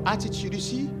 Your attitude, you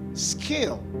see,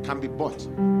 skill can be bought,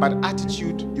 but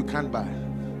attitude you can't buy.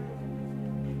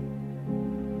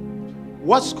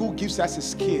 What school gives us is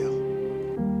skill,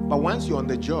 but once you're on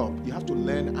the job, you have to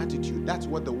learn attitude. That's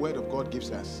what the Word of God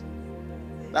gives us.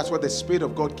 That's what the Spirit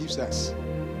of God gives us.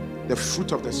 The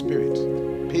fruit of the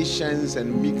Spirit, patience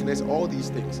and meekness, all these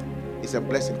things is a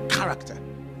blessing. Character,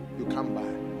 you can't buy.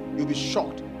 You'll be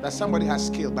shocked that somebody has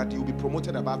skill, but you'll be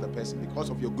promoted above the person because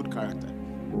of your good character.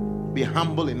 Be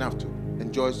humble enough to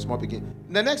enjoy small beginning.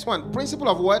 The next one, principle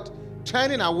of what?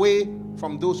 Turning away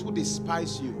from those who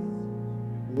despise you.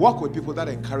 Walk with people that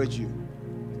encourage you.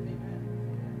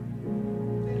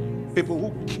 People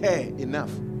who care enough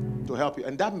to help you.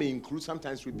 And that may include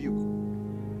sometimes rebuke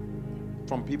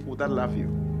from people that love you.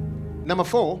 Number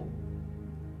four,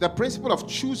 the principle of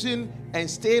choosing and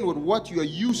staying with what you are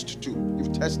used to.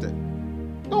 You've tested.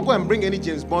 Don't go and bring any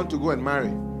James Bond to go and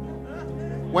marry.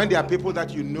 When there are people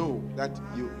that you know, that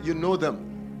you know them.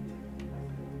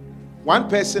 One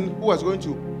person who was going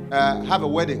to have a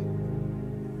wedding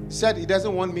said he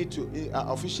doesn't want me to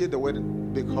officiate the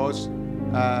wedding because,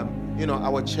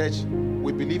 our church,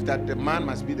 we believe that the man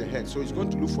must be the head. So he's going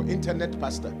to look for internet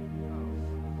pastor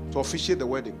to officiate the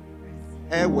wedding,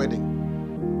 her wedding.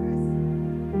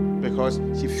 Because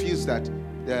she feels that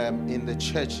in the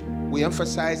church, we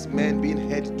emphasize men being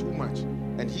head too much.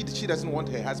 And she doesn't want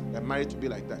her marriage to be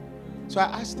like that. So I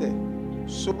asked her,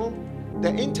 so the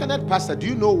internet pastor, do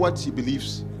you know what he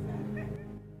believes?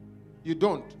 You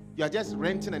don't. You are just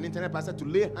renting an internet pastor to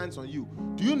lay hands on you.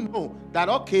 Do you know that,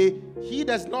 okay, he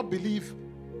may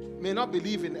not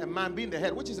believe in a man being the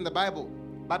head, which is in the Bible,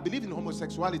 but believe in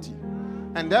homosexuality.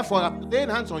 And therefore, laying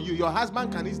hands on you, your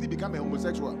husband can easily become a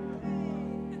homosexual.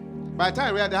 By the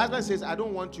time the husband says, I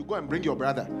don't want you, go and bring your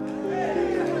brother.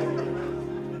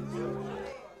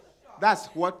 That's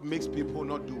what makes people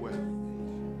not do well.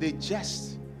 They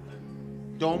just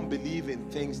don't believe in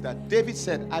things that David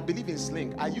said, I believe in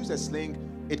sling. I use a sling.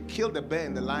 It killed the bear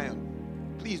and the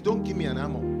lion. Please don't give me an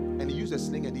ammo. And he used a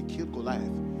sling and he killed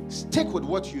Goliath. Stick with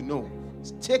what you know.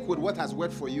 Stick with what has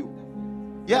worked for you.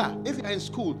 Yeah, if you're in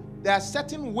school, there are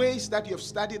certain ways that you have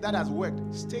studied that has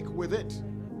worked. Stick with it.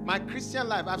 My Christian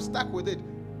life, I've stuck with it.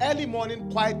 Early morning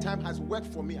quiet time has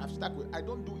worked for me. I've stuck with it. I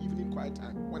don't do evening quiet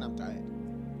time when I'm tired.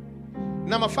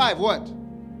 Number 5, what?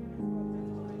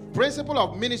 Principle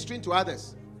of ministering to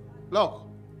others. Look,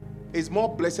 it's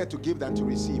more blessed to give than to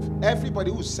receive.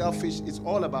 Everybody who's selfish, it's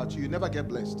all about you. You never get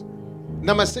blessed.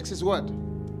 Number 6 is what?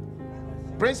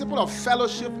 Principle of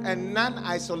fellowship and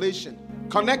non-isolation.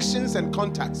 Connections and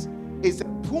contacts. It's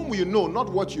whom you know, not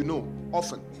what you know.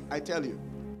 Often, I tell you.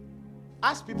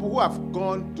 Ask people who have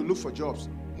gone to look for jobs.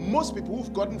 Most people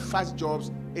who've gotten fast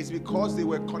jobs is because they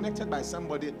were connected by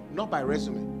somebody, not by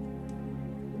resume.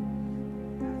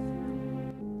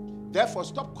 Therefore,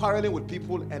 stop quarreling with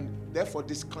people and therefore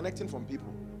disconnecting from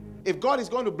people. If God is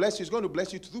going to bless you, He's going to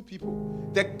bless you through people.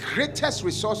 The greatest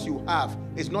resource you have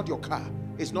is not your car,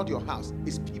 it's not your house,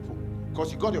 it's people.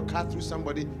 because you got your car through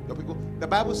somebody, your people. The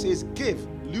Bible says, give.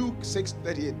 Luke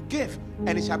 6:38. Give,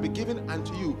 and it shall be given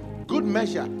unto you. Good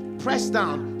measure, pressed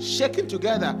down, shaken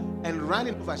together, and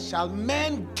running over, shall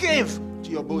men give to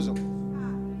your bosom.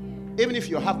 Even if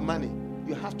you have money,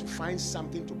 you have to find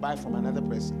something to buy from another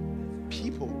person.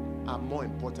 People are more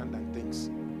important than things.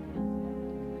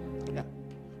 Yeah.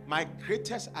 My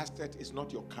greatest asset is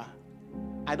not your car.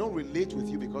 I don't relate with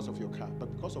you because of your car,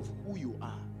 but because of who you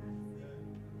are.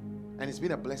 And it's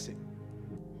been a blessing.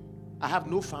 I have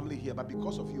no family here, but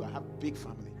because of you, I have a big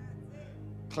family.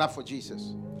 Clap for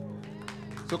Jesus.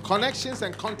 So connections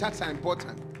and contacts are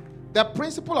important. The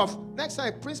principle of, next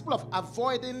time, principle of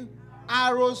avoiding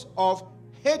arrows of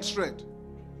hatred.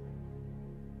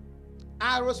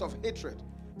 Arrows of hatred.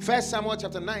 1 Samuel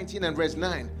chapter 19 and verse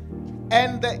 9.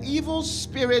 And the evil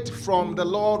spirit from the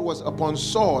Lord was upon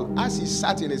Saul as he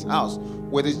sat in his house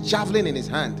with his javelin in his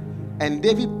hand. And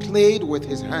David played with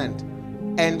his hand.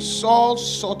 And Saul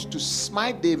sought to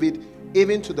smite David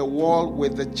even to the wall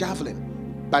with the javelin.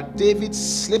 But David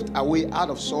slipped away out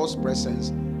of Saul's presence,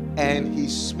 and he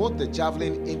smote the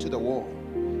javelin into the wall.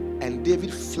 And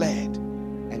David fled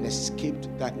and escaped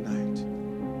that night.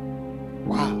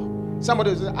 Wow.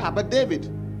 Somebody will say, but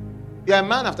David, you're a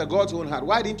man after God's own heart.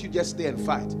 Why didn't you just stay and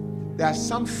fight? There are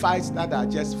some fights that are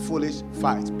just foolish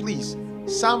fights. Please,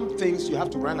 some things you have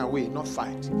to run away, not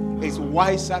fight. It's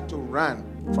wiser to run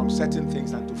from certain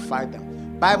things than to fight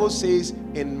them. Bible says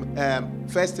in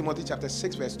 1 Timothy chapter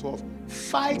 6 verse 12,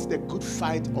 fight the good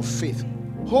fight of faith.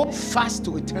 Hold fast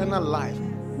to eternal life,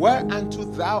 whereunto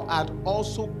thou art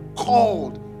also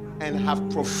called and have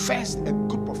professed a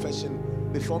good profession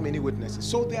before many witnesses.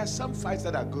 So there are some fights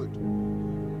that are good.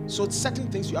 So certain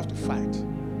things you have to fight.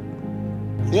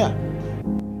 Yeah.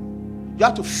 You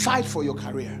have to fight for your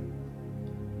career.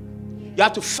 You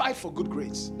have to fight for good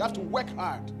grades. You have to work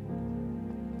hard.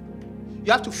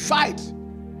 You have to fight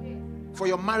for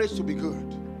your marriage to be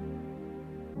good.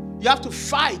 You have to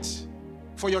fight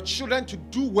for your children to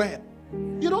do well.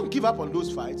 You don't give up on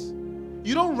those fights.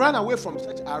 You don't run away from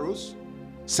such arrows.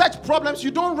 Such problems,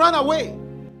 you don't run away.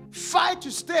 Fight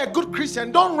to stay a good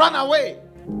Christian. Don't run away.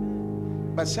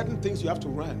 But certain things you have to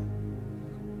run.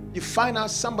 You find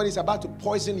out somebody's about to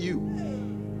poison you.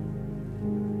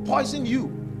 Poison you.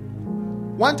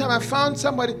 One time I found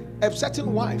somebody, a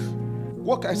certain wife,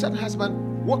 a certain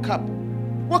husband woke up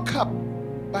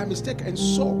by mistake and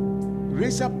saw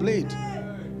razor blade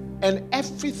and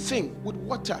everything with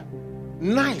water,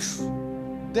 knife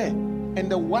there. And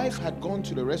the wife had gone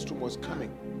to the restroom, was coming.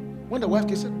 When the wife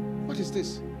came, said, what is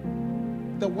this?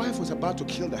 The wife was about to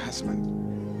kill the husband.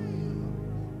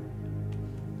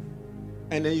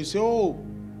 And then you say,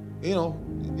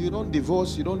 you don't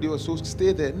divorce, so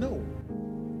stay there. No.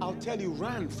 I'll tell you,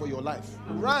 run for your life.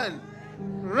 Run.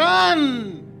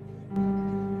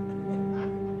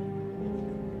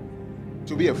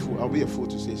 To be a fool, I'll be a fool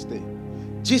to say stay.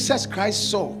 Jesus Christ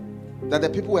saw that the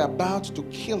people were about to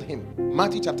kill him.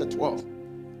 Matthew chapter 12.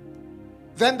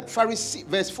 Then the Pharisees,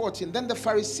 verse 14, then the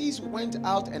Pharisees went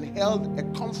out and held a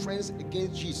conference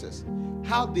against Jesus,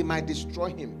 how they might destroy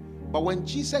him. But when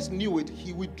Jesus knew it,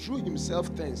 he withdrew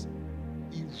himself thence.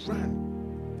 He ran.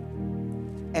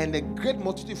 And a great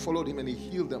multitude followed him, and he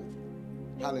healed them.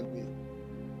 Hallelujah.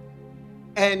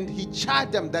 And he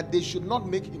charged them that they should not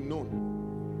make him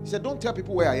known. He said, don't tell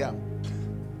people where I am.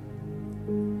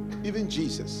 Even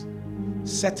Jesus,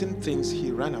 certain things he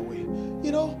ran away.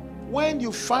 When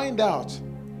you find out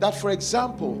that, for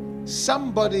example,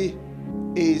 somebody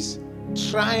is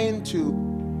trying to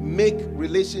make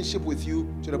relationship with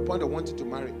you to the point of wanting to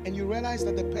marry, and you realize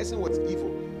that the person was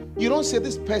evil, you don't say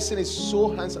this person is so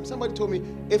handsome. Somebody told me,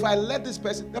 if I let this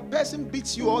person, the person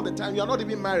beats you all the time, you're not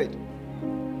even married.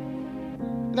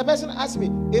 And the person asked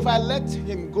me, if I let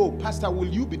him go, Pastor, will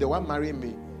you be the one marrying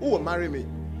me? Who will marry me?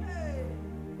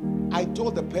 I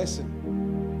told the person,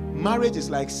 marriage is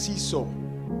like seesaw.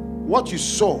 What you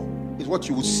saw is what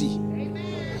you will see.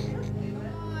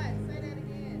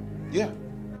 Yeah.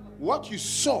 What you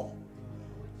saw.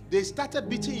 They started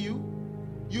beating you.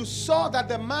 You saw that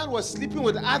the man was sleeping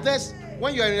with others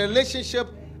when you're in a relationship,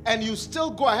 and you still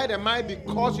go ahead and marry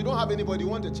because you don't have anybody, you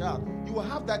want a child. You will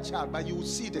have that child, but you will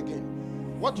see it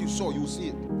again. What you saw, you will see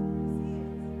it.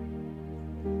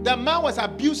 The man was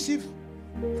abusive.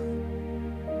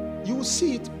 You will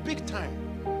see it big time.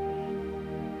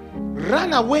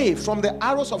 Run away from the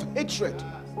arrows of hatred.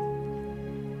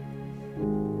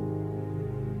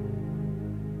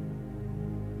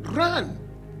 Run.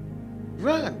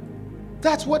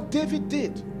 That's what David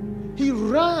did. He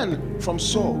ran from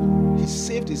Saul. He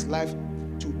saved his life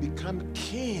to become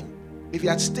king. If he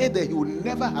had stayed there, he would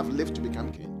never have lived to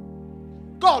become king.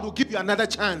 God will give you another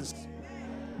chance.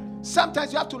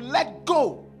 Sometimes you have to let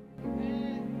go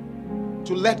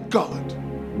to let God.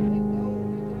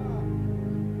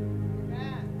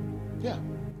 Yeah.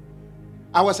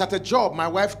 I was at a job. My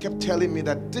wife kept telling me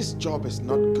that this job is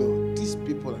not good. These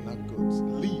people are not good.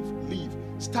 Leave.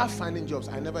 Start finding jobs.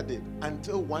 I never did.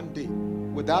 Until one day,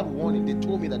 without warning, they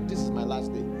told me that this is my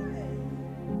last day.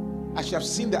 I should have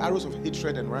seen the arrows of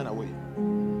hatred and ran away.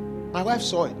 My wife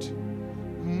saw it.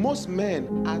 Most men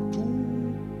are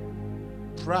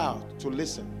too proud to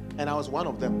listen. And I was one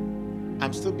of them.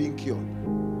 I'm still being cured.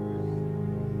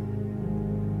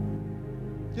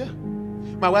 Yeah.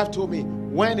 My wife told me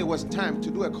when it was time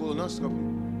to do a colonoscopy,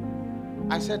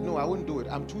 I said, no, I wouldn't do it.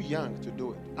 I'm too young to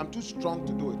do it. I'm too strong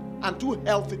to do it. I'm too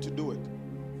healthy to do it.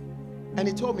 And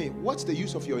he told me, what's the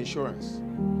use of your insurance?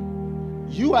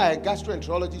 You are a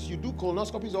gastroenterologist. You do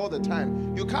colonoscopies all the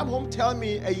time. You come home, tell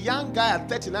me a young guy at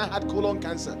 39 had colon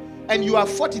cancer, and you are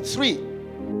 43.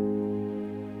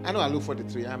 I know I look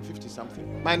 43. I'm 50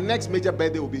 something. My next major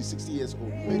birthday will be 60 years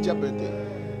old. Major birthday.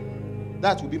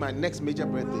 That will be my next major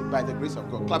birthday by the grace of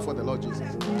God. Clap for the Lord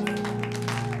Jesus.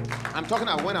 I'm talking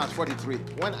about when I was 43.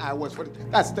 When I was 40.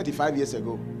 That's 35 years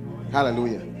ago.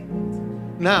 Hallelujah.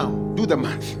 Now, do the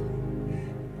math.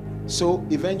 So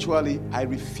eventually, I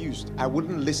refused. I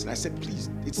wouldn't listen. I said, please,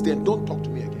 it's there. Don't talk to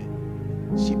me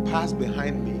again. She passed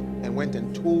behind me and went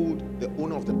and told the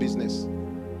owner of the business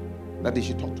that they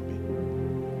should talk to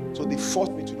me. So they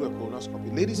forced me to do a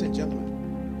colonoscopy. Ladies and gentlemen,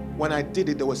 when I did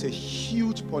it, there was a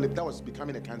huge polyp that was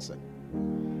becoming a cancer.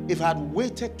 If I had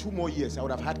waited 2 more years, I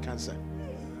would have had cancer.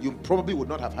 You probably would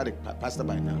not have had a pastor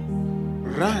by now.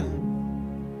 Run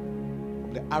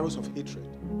from the arrows of hatred.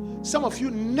 Some of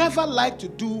you never like to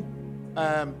do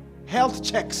health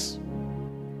checks,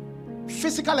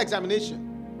 physical examination.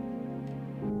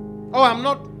 Oh, I'm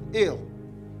not ill.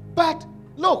 But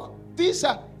look, these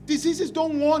are diseases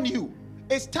don't warn you.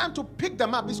 It's time to pick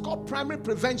them up. It's called primary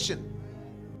prevention.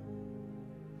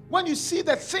 When you see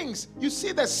the things, you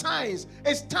see the signs,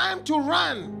 it's time to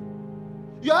run.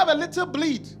 You have a little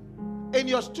bleed in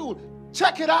your stool.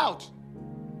 Check it out.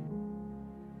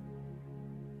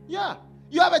 Yeah.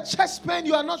 You have a chest pain,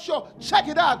 you are not sure. Check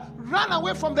it out. Run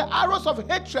away from the arrows of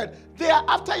hatred. They are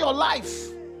after your life.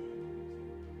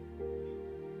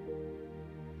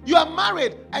 You are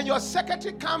married and your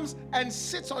secretary comes and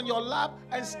sits on your lap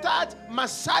and starts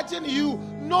massaging you,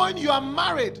 knowing you are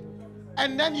married.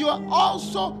 And then you are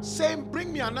also saying,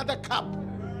 bring me another cup.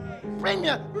 Bring me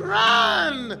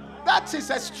run. That is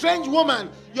a strange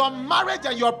woman. Your marriage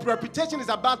and your reputation is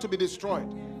about to be destroyed.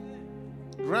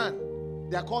 Run.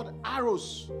 They are called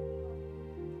arrows.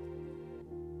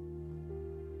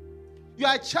 You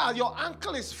are a child. Your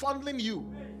uncle is fondling you.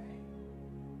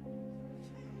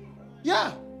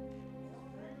 Yeah.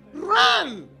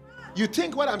 Run. You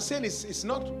think what I'm saying is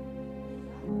not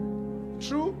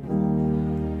true?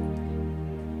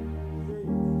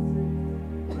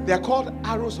 They are called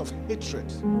arrows of hatred.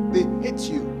 They hate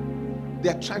you. They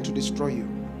are trying to destroy you.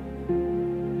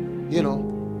 You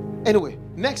know. Anyway,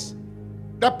 next.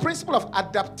 The principle of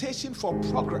adaptation for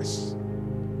progress.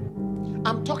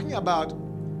 I'm talking about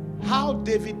how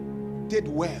David did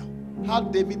well. How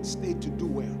David stayed to do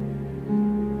well.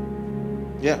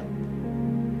 Yeah.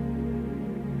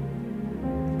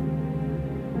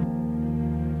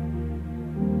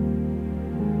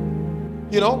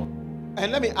 You know,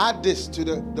 and let me add this to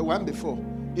the one before.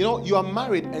 You know, you are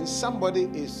married and somebody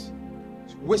is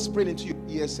whispering into your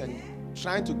ears and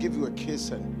trying to give you a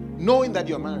kiss and knowing that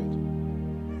you're married.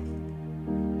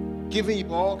 Giving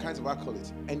you all kinds of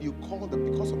accolades, and you call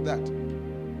them because of that.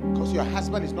 Because your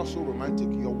husband is not so romantic,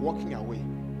 you're walking away.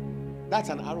 That's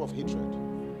an arrow of hatred.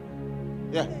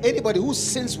 Yeah. Anybody who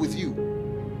sins with you,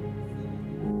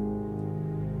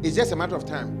 it's just a matter of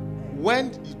time.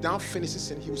 When you now finish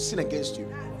sin, he will sin against you.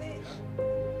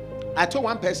 I told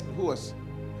one person who was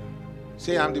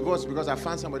saying, I'm divorced because I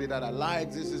found somebody that I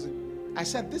like. I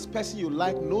said, this person you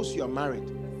like knows you are married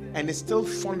and is still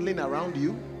fondling around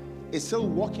you. Is still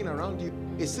walking around you,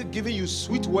 is still giving you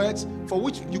sweet words for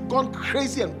which you've gone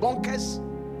crazy and bonkers.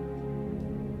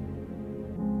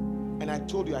 And I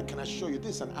told you, I can assure you,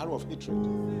 this is an arrow of hatred.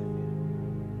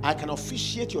 I can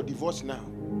officiate your divorce now,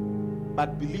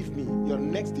 but believe me, your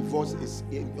next divorce is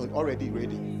already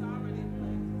ready.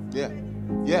 Yeah.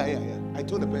 I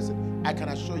told the person, I can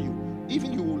assure you,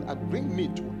 even you will bring me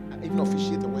to even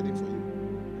officiate a wedding for you,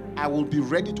 I will be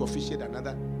ready to officiate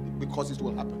another because it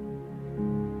will happen.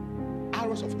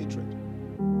 Arrows of hatred.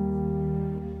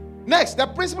 Next, the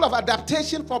principle of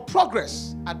adaptation for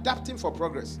progress. Adapting for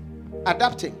progress.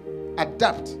 Adapting.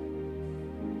 Adapt.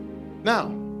 Now,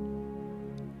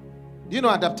 do you know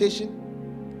adaptation?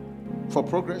 for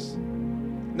progress?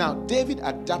 Now, David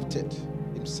adapted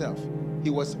himself. He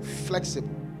was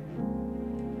flexible.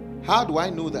 How do I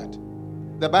know that?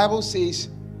 The Bible says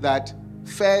that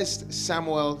 1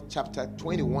 Samuel chapter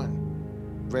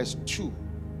 21, verse 2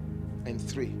 and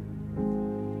 3.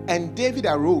 And David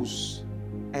arose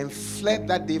and fled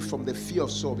that day from the fear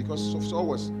of Saul, because Saul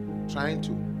was trying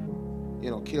to,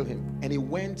 kill him. And he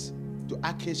went to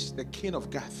Achish, the king of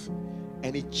Gath,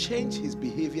 and he changed his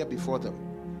behavior before them.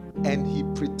 And he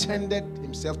pretended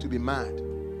himself to be mad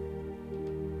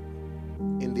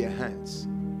in their hands,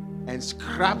 and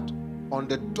scrapped on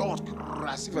the door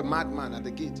as if a madman at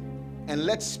the gate, and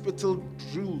let spittle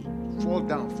drool fall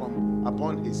down from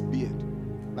upon his beard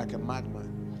like a madman.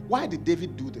 Why did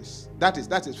David do this? That is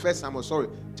 1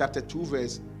 Samuel, chapter 2,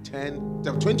 verse 10,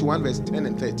 21, verse 10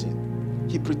 and 13.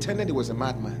 He pretended he was a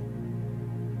madman,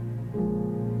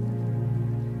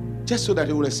 just so that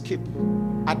he would escape,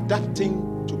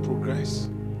 adapting to progress.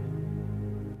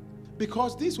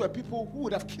 Because these were people who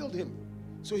would have killed him.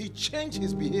 So he changed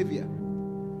his behavior.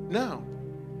 Now,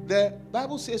 the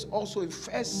Bible says also in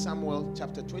 1 Samuel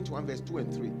chapter 21, verse 2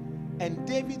 and 3, and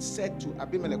David said to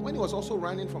Abimelech, when he was also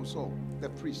running from Saul, the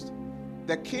priest,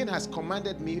 the king has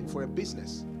commanded me for a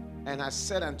business, and has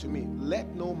said unto me,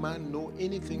 let no man know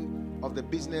anything of the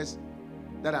business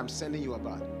that I'm sending you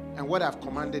about, and what I've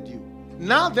commanded you.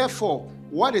 Now, therefore,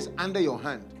 what is under your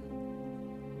hand?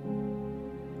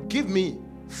 Give me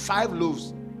 5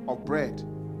 loaves of bread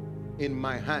in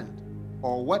my hand,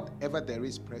 or whatever there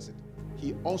is present.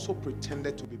 He also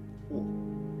pretended to be poor.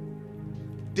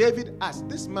 David asked,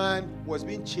 this man was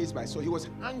being chased by Saul. He was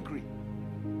hungry.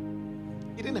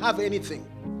 He didn't have anything.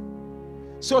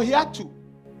 So he had to,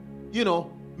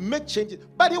 make changes.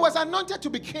 But he was anointed to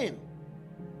be king.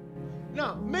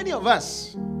 Now, many of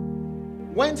us,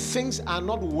 when things are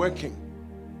not working,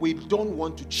 we don't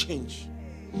want to change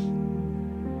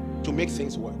to make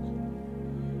things work.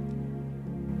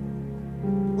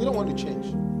 We don't want to change.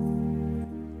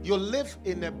 You live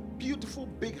in a beautiful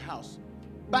big house,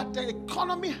 but the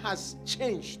economy has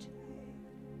changed.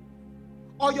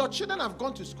 Or your children have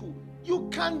gone to school. You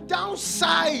can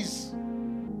downsize.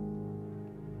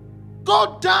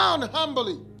 Go down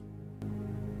humbly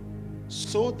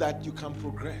so that you can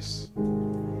progress.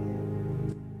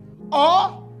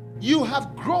 Or you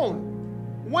have grown.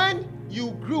 When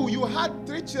you grew, you had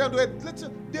 3 children.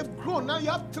 They've grown. Now you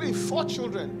have 3, 4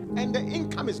 children, and the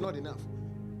income is not enough.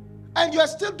 And you are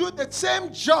still doing the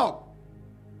same job,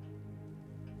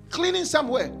 cleaning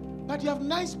somewhere, but you have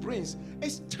nice brains.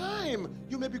 It's time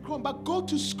you may be grown, but go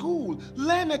to school,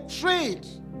 learn a trade,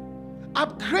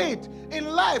 upgrade.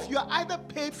 In life, you are either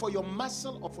paid for your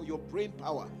muscle or for your brain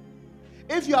power.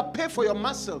 If you are paid for your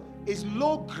muscle, it's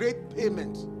low-grade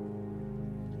payment.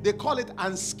 They call it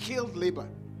unskilled labor,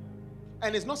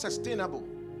 and it's not sustainable.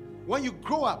 When you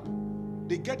grow up,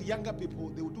 they get younger people,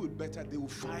 they will do it better, they will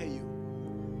fire you.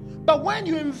 But when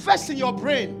you invest in your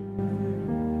brain,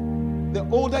 the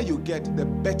older you get, the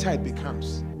better it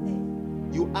becomes.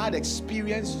 You add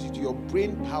experience to your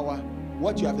brain power,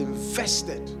 what you have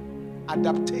invested,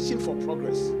 adaptation for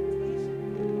progress.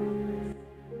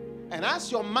 And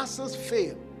as your muscles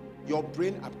fail, your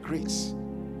brain upgrades.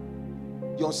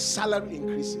 Your salary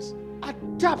increases.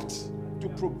 Adapt to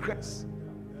progress.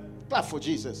 Clap for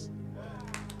Jesus.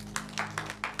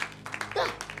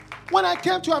 Yeah. When I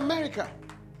came to America,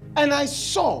 and I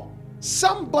saw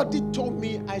somebody told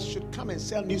me I should come and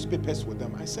sell newspapers with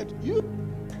them. I said, you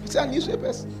sell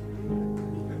newspapers?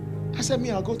 I said,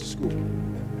 me, I'll go to school.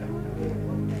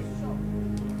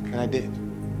 And I did.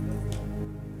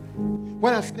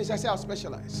 When I finished, I said, I'll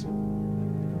specialize.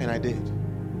 And I did.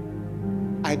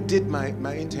 I did my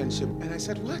internship. And I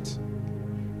said, what?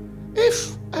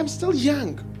 If I'm still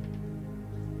young.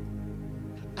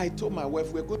 I told my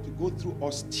wife, we're going to go through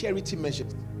austerity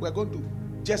measures. We're going to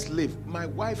just live. My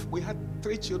wife, we had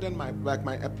 3 children,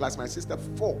 plus my sister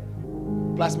 4,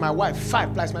 plus my wife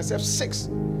 5, plus myself 6.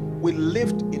 We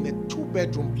lived in a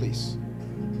 2-bedroom place.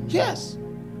 Yes,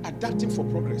 adapting for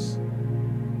progress.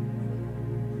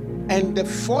 And the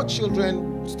 4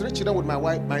 children, 3 children with my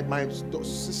wife, my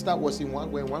sister was in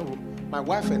one room. My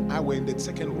wife and I were in the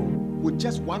second room with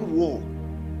just one wall.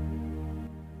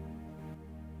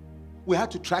 We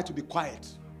had to try to be quiet.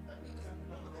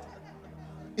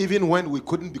 Even when we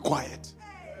couldn't be quiet.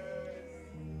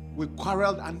 We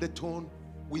quarreled undertone.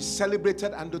 We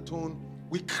celebrated undertone.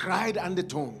 We cried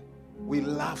undertone. We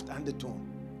laughed undertone.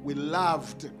 We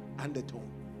loved undertone.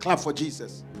 Clap for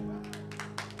Jesus.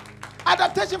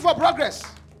 Adaptation for progress.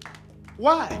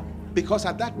 Why? Because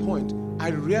at that point, I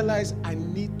realized I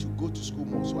need to go to school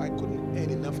more, so I couldn't earn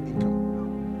enough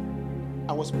income.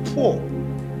 I was poor.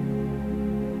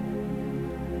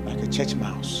 church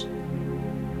mouse.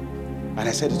 But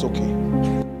I said, it's okay.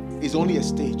 It's only a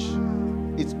stage.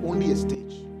 It's only a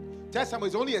stage. Tell someone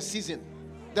it's only a season.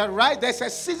 There's a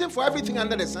season for everything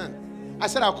under the sun. I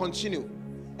said, I'll continue.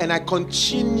 And I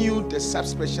continued the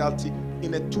subspecialty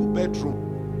in a 2-bedroom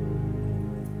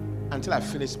until I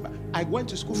finished. I went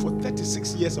to school for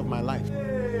 36 years of my life.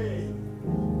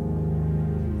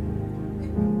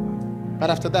 But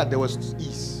after that, there was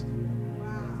ease.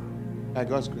 By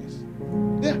God's grace.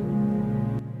 Yeah.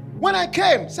 When I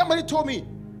came, somebody told me,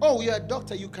 oh, you're a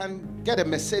doctor, you can get a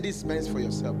Mercedes-Benz for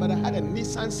yourself. But I had a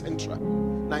Nissan Sentra,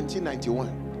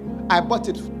 1991. I bought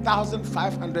it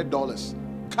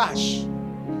 $1,500 cash.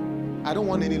 I don't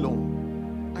want any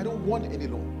loan. I don't want any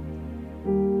loan.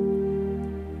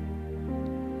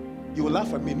 You will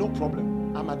laugh at me, no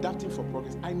problem. I'm adapting for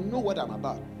progress. I know what I'm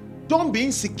about. Don't be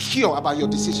insecure about your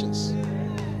decisions.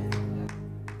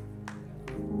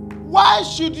 Why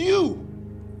should you?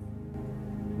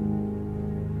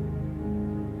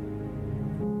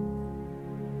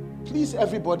 Please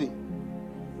everybody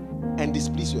and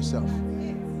displease yourself.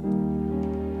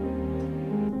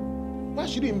 Why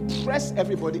should you impress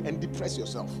everybody and depress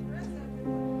yourself?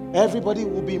 Everybody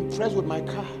will be impressed with my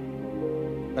car,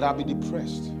 but I'll be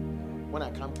depressed when I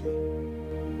can't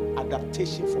pay.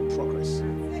 Adaptation for progress.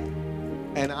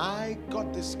 And I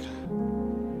got this car.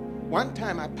 One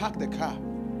time I parked the car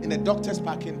in a doctor's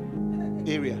parking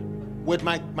area with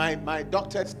my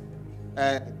doctor's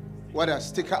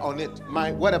sticker on it,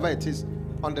 my whatever it is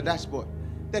on the dashboard.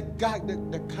 The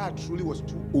car truly was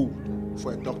too old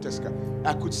for a doctor's car.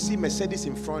 I could see Mercedes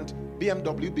in front,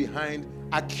 BMW behind,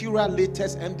 Acura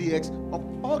latest MDX,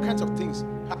 all kinds of things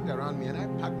parked around me, and I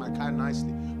parked my car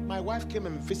nicely. My wife came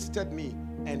and visited me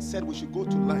and said we should go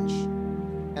to lunch.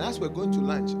 And as we're going to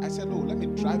lunch, I said, oh, let me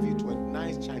drive you to a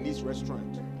nice Chinese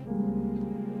restaurant.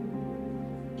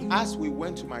 As we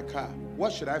went to my car,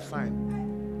 what should I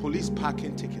find? Police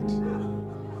parking ticket.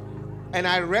 And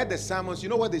I read the sermons. You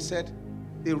know what they said?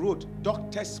 They wrote,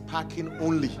 doctors parking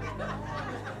only.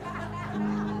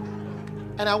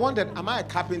 And I wondered, am I a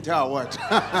carpenter or what?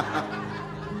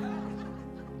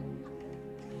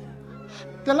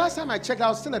 The last time I checked, I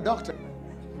was still a doctor.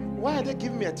 Why are they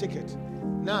giving me a ticket?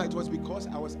 Now, it was because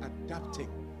I was adapting.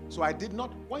 So I did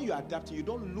not, when you're adapting, you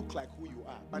don't look like who you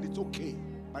are. But it's okay.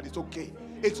 But it's okay.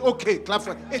 It's okay. Clap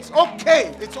for it. It's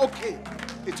okay. It's okay.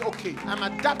 It's okay. I'm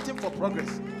adapting for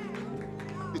progress.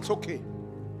 It's okay.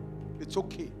 It's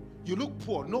okay. You look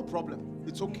poor, no problem.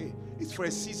 It's okay. It's for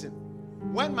a season.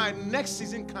 When my next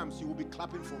season comes, you will be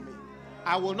clapping for me.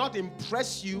 I will not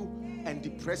impress you and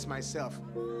depress myself.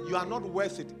 You are not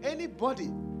worth it. Anybody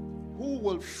who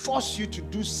will force you to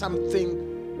do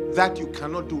something that you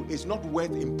cannot do is not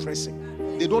worth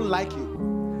impressing. They don't like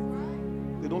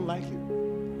you. They don't like you.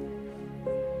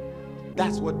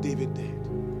 That's what David did.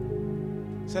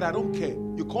 He said, I don't care.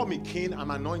 You call me king,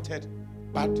 I'm anointed,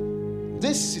 but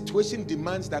this situation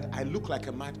demands that I look like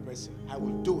a mad person. I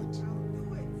will do it.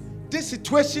 This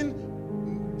situation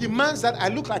demands that I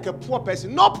look like a poor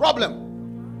person. No problem.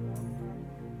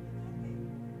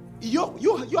 You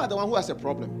are the one who has a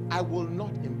problem. I will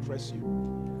not impress you.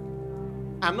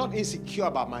 I'm not insecure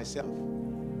about myself.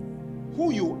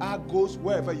 Who you are goes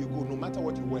wherever you go, no matter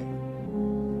what you wear,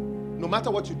 no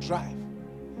matter what you drive.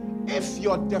 If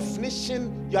your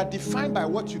definition, you are defined by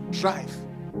what you drive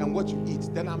and what you eat,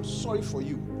 then I'm sorry for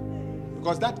you.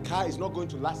 Because that car is not going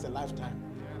to last a lifetime.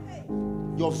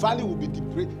 Your value will be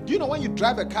depleted. Do you know when you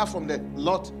drive a car from the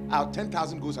lot, our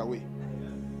 10,000 goes away?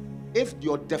 If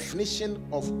your definition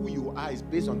of who you are is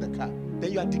based on the car,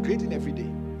 then you are degrading every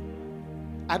day.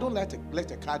 I don't let a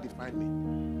car define me.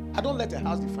 I don't let a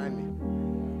house define me.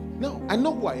 No, I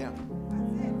know who I am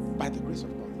by the grace of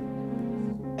God.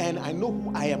 And I know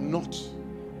who I am not.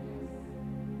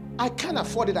 I can't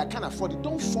afford it. I can't afford it.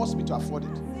 Don't force me to afford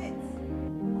it.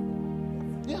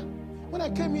 Yeah. When I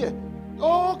came here,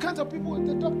 all kinds of people,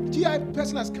 the top GI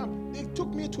person has come. They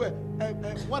took me to a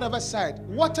whatever side,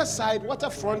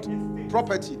 waterfront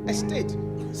property, estate.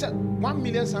 Said 1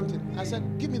 million something. I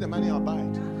said, give me the money, I'll buy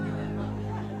it.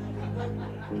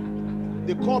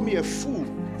 They called me a fool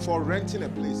for renting a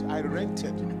place. I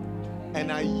rented.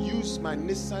 And I used my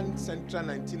Nissan Sentra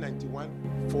 1991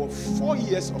 for 4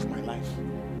 years of my life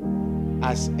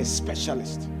as a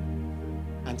specialist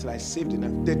until I saved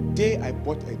enough. The day I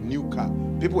bought a new car,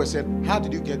 people were saying, how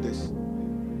did you get this?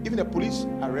 Even the police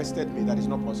arrested me. That is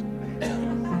not possible.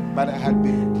 But I had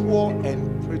been poor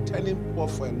and pretending poor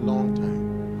for a long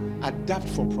time. Adapt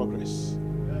for progress.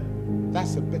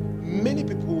 That's a bit. Many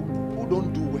people who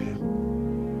don't do well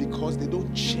because they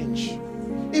don't change.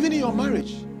 Even in your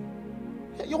marriage,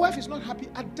 your wife is not happy.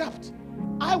 Adapt.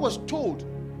 I was told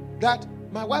that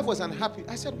my wife was unhappy.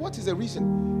 I said, what is the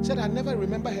reason? She said, I never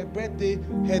remember her birthday,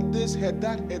 had this, had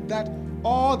that.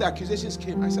 All the accusations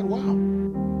came. I said, wow,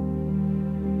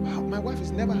 my wife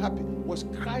is never happy. Was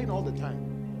crying all the time.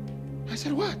 I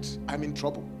said, what? I'm in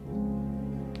trouble.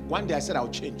 One day I said, I'll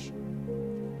change.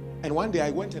 And one day I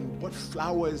went and bought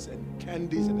flowers and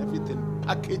candies and everything,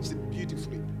 packaged it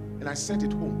beautifully, and I sent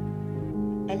it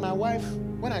home. And my wife,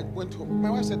 when I went home, my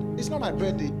wife said, it's not my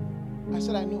birthday. I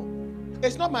said, I know.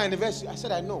 It's not my anniversary. I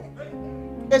said, I know.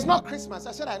 It's not Christmas.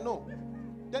 I said, I know.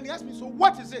 Then he asked me, so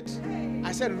what is it?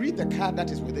 I said, read the card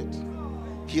that is with it.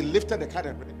 He lifted the card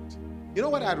and read it. You know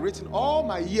what I had written? All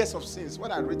my years of sins,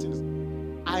 what I had written is,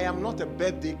 I am not a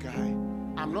birthday guy.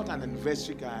 I'm not an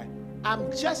anniversary guy.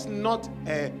 I'm just not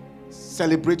a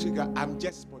celebratory guy. I'm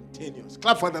just spontaneous.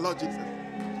 Clap for the Lord Jesus.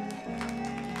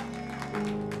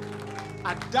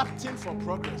 Adapting for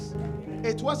progress.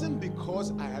 It wasn't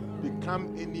because I had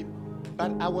become any,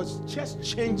 but I was just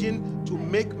changing to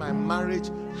make my marriage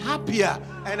happier.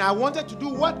 And I wanted to do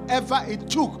whatever it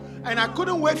took. And I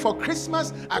couldn't wait for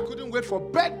Christmas. I couldn't wait for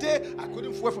birthday. I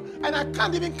couldn't wait for, and I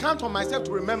can't even count on myself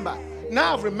to remember.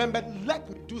 Now I've remembered, let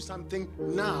me do something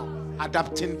now.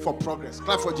 Adapting for progress.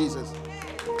 Clap for Jesus.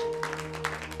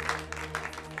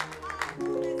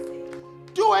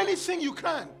 Do anything you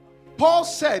can. Paul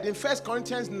said in 1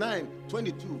 Corinthians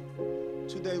 9:22,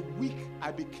 to the weak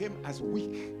I became as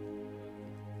weak,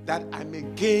 that I may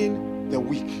gain the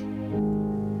weak.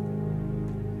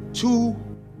 To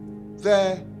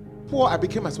the poor I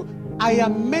became as poor. I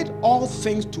am made all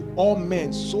things to all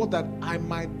men, so that I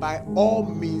might by all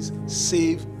means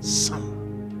save some.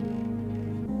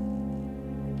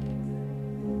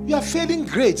 You are failing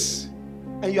grades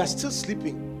and you are still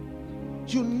sleeping.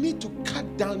 You need to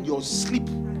cut down your sleep.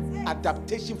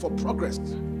 Adaptation for progress.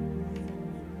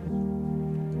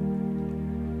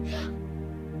 Yeah.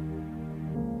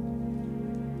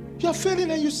 You are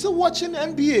failing and you're still watching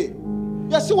NBA.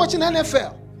 You are still watching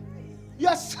NFL. You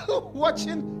are still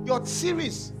watching your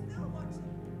series.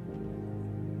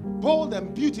 Bold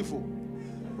and beautiful.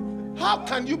 How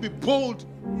can you be bold?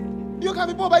 You can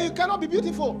be bold, but you cannot be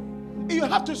beautiful. You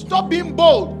have to stop being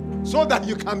bold so that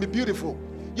you can be beautiful.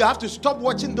 You have to stop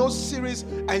watching those series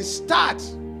and start.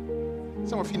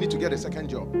 Some of you need to get a second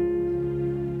job.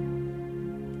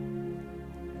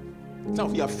 Some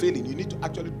of you are failing. You need to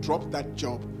actually drop that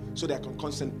job so that you can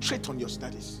concentrate on your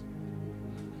studies.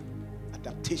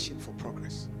 Adaptation for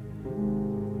progress.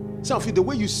 Some of you, the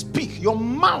way you speak, your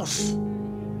mouth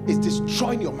is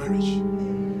destroying your marriage.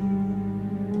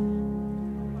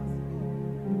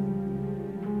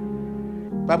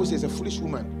 The Bible says a foolish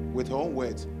woman with her own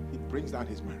words, it brings down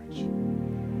his marriage.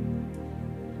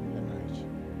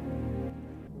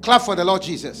 Clap for the Lord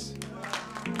Jesus.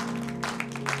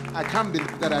 I can't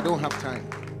believe that I don't have time.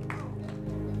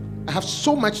 I have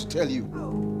so much to tell you.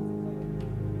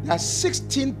 There are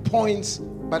 16 points,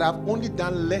 but I've only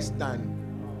done less than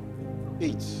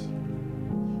 8.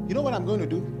 You know what I'm going to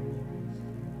do?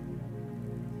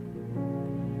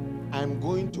 I'm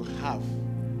going to have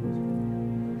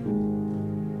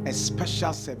a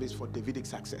special service for Davidic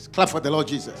success. Clap for the Lord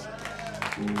Jesus.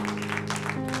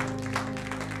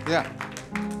 Yeah.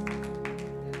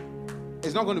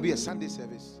 It's not going to be a Sunday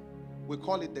service. We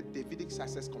call it the Davidic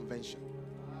Success Convention.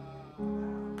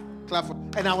 Clap for,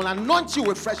 and I will anoint you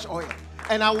with fresh oil.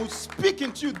 And I will speak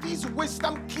into you these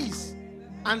wisdom keys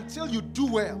until you do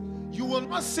well. You will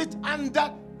not sit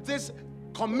under this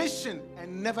commission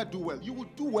and never do well. You will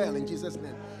do well in Jesus'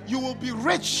 name. You will be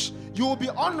rich. You will be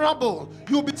honorable.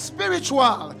 You will be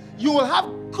spiritual. You will have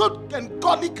good and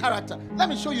godly character. Let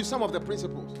me show you some of the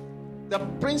principles. The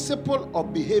principle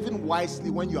of behaving wisely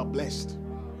when you are blessed.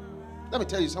 Let me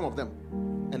tell you some of them.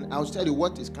 And I'll tell you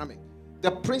what is coming.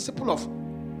 The principle of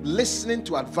listening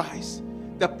to advice.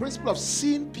 The principle of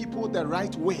seeing people the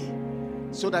right way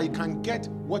so that you can get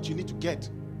what you need to get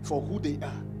for who they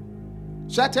are.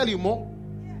 Shall I tell you more?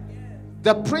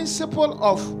 The principle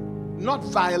of not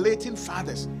violating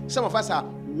fathers. Some of us are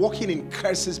walking in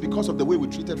curses because of the way we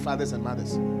treated fathers and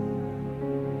mothers.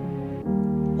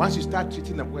 Once you start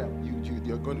treating them well,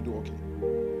 you're going to do okay.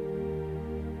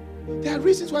 There are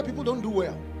reasons why people don't do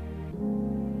well.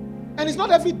 And it's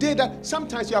not every day that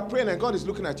sometimes you are praying and God is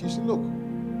looking at you. You say, look,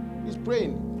 he's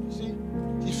praying. You see,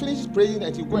 he finishes praying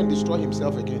and he'll go and destroy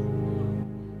himself again.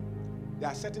 There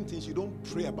are certain things you don't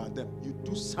pray about them. You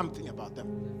do something about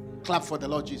them. Clap for the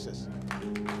Lord Jesus.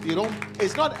 You don't,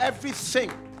 it's not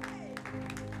everything.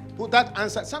 Put that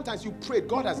answer. Sometimes you pray,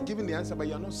 God has given the answer, but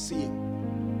you're not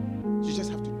seeing. You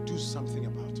just have to do something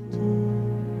about it.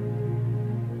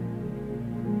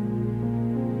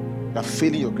 You are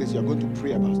failing your grace. You are going to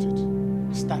pray about it.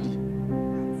 Study.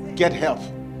 get help.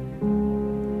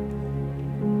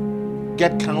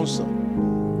 Get counsel.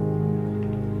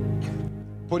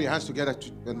 Put your hands together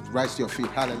and rise to your feet.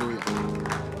 Hallelujah.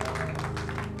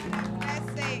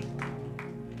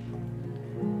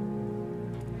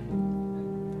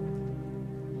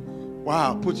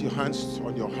 Wow, put your hands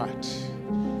on your heart.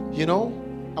 You know,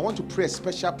 I want to pray a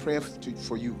special prayer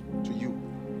for you, to you.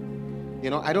 You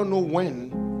know, I don't know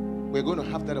when we're going to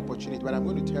have that opportunity, but I'm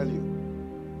going to tell you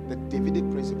the Davidic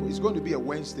principle is going to be a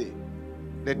Wednesday.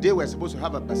 The day we're supposed to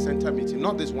have a Bacenta meeting,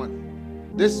 not this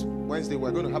one. This Wednesday,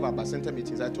 we're going to have our Bacenta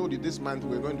meetings. I told you this month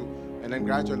we're going to, and then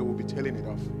gradually we'll be tailing it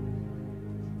off.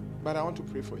 But I want to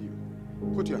pray for you.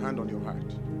 Put your hand on your heart.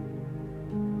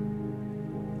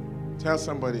 Tell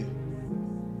somebody,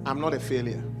 I'm not a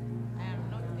failure. I am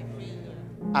not a failure.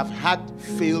 I've had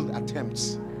failed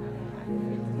attempts.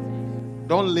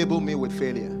 Don't label me with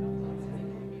failure.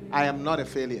 I am not a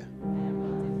failure.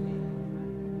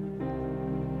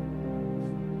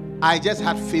 I just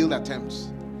had failed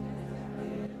attempts.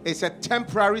 It's a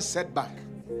temporary setback.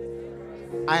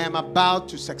 I am about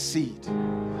to succeed.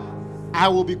 I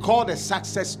will be called a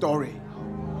success story.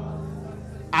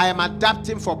 I am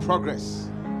adapting for progress.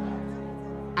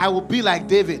 I will be like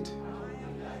David,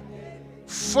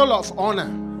 full of honor,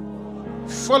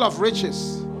 full of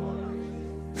riches,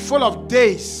 full of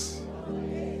days,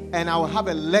 and I will have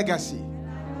a legacy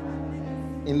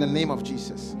in the name of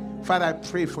Jesus. Father, I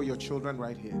pray for your children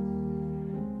right here.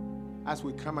 As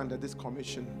we come under this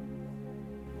commission,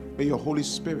 may your Holy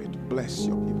Spirit bless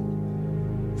your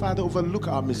people. Father, overlook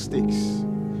our mistakes.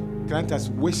 Grant us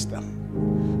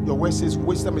wisdom. Your word says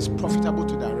wisdom is profitable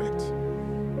to direct.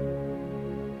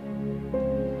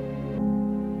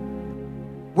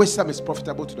 Wisdom is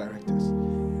profitable to direct us.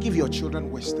 Give your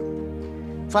children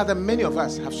wisdom. Father, many of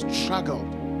us have struggled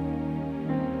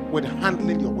with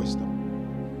handling your wisdom.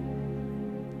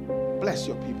 Bless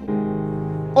your people.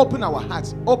 Open our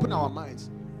hearts, open our minds,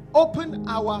 open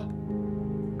our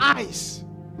eyes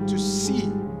to see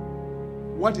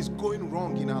what is going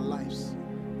wrong in our lives.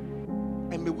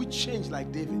 And may we change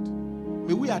like David.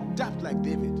 May we adapt like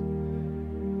David.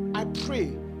 I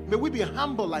pray, may we be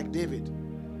humble like David.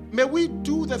 May we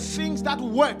do the things that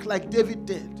work like David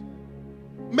did.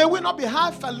 May we not be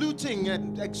highfalutin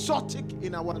and exotic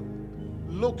in our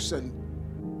looks, and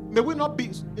may we not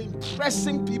be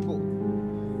impressing people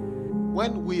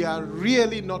when we are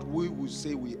really not who we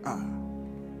say we are.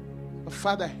 But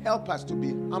Father, help us to be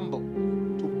humble,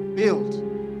 to build,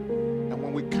 and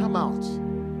when we come out,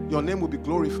 your name will be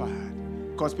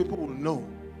glorified, because people will know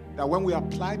that when we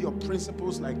applied your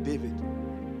principles like David,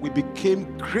 we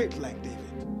became great like David.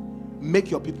 Make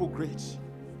your people great,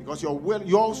 because your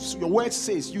word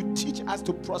says you teach us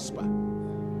to prosper.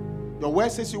 Your word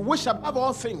says you wish above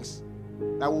all things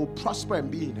that we will prosper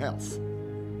and be in health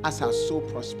as our soul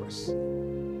prospers.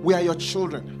 We are your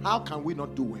children. How can we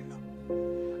not do well?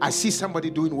 I see somebody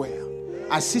doing well.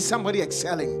 I see somebody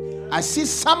excelling. I see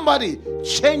somebody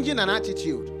changing an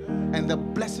attitude, and the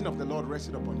blessing of the Lord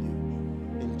rested upon you.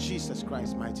 In Jesus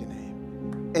Christ's mighty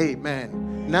name.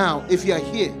 Amen. Now, if you are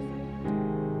here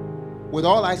with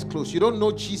all eyes closed, you don't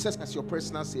know Jesus as your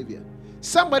personal Savior.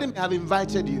 Somebody may have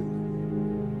invited you,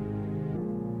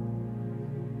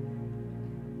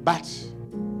 but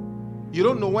you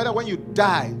don't know whether when you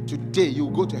die today you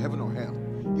will go to heaven or hell.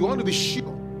 You want to be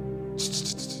sure.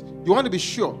 You want to be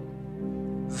sure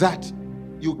that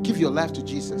you give your life to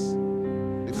Jesus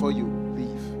before you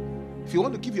leave. If you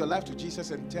want to give your life to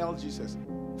Jesus and tell Jesus,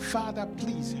 Father,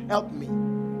 please help me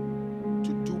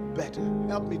to do better.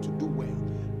 Help me to do well.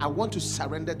 I want to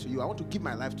surrender to you. I want to give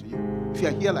my life to you. If you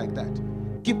are here like that,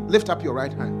 lift up your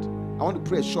right hand. I want to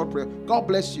pray a short prayer. God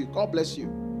bless you. God bless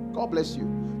you. God bless you.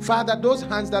 Father, those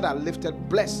hands that are lifted,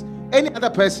 bless any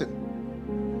other person.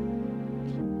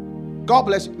 God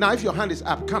bless you. Now, if your hand is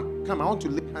up, come. I want to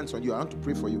lay hands on you. I want to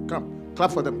pray for you. Come.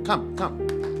 Clap for them. Come.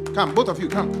 Both of you,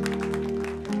 come.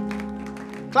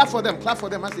 Clap for them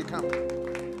as they come.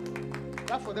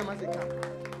 Clap for them as they come.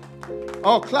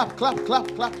 Oh, clap.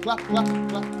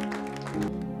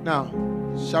 Now,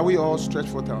 shall we all stretch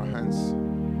forth our hands?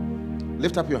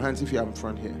 Lift up your hands if you are in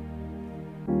front here.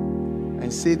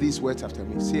 And say these words after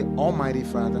me. Say, Almighty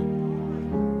Father.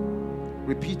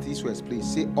 Repeat these words, please.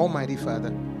 Say, Almighty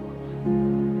Father,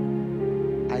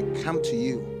 I come to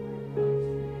you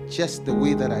just the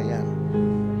way that I am.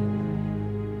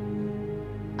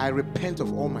 I repent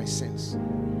of all my sins.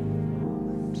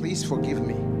 Please forgive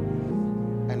me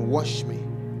and wash me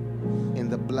in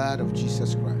the blood of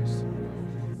Jesus Christ.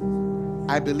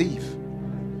 I believe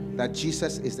that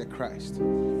Jesus is the Christ,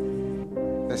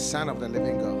 the Son of the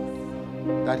living God,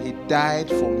 that he died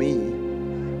for me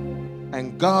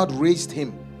and God raised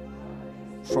him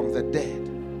from the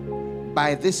dead.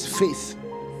 By this faith,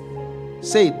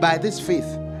 say it, by this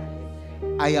faith,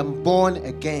 I am born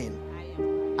again.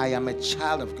 I am a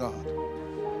child of God.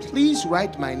 Please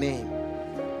write my name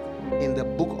in the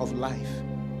book of life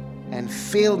and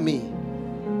fill me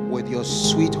with your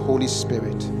sweet Holy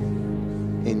Spirit.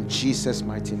 In Jesus'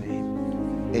 mighty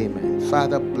name, amen.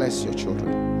 Father, bless your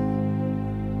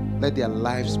children. Let their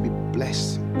lives be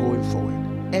blessed going forward.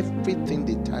 Everything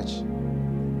they touch,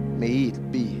 may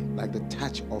it be like the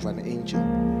touch of an angel.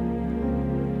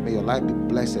 May your life be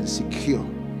blessed and secure.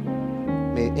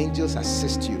 May angels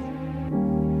assist you.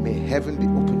 May heaven be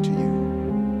open to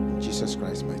you. In Jesus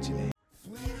Christ's mighty name.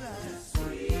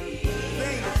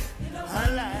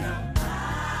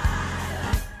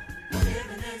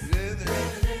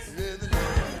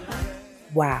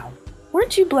 Wow.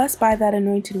 Weren't you blessed by that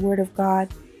anointed word of God?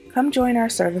 Come join our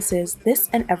services this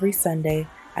and every Sunday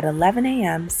at 11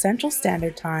 a.m. Central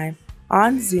Standard Time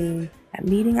on Zoom at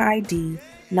meeting ID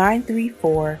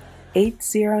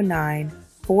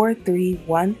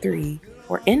 934-809-4313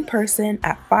 or in person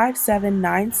at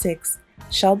 5796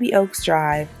 Shelby Oaks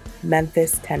Drive,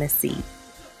 Memphis, Tennessee.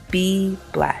 Be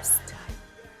blessed.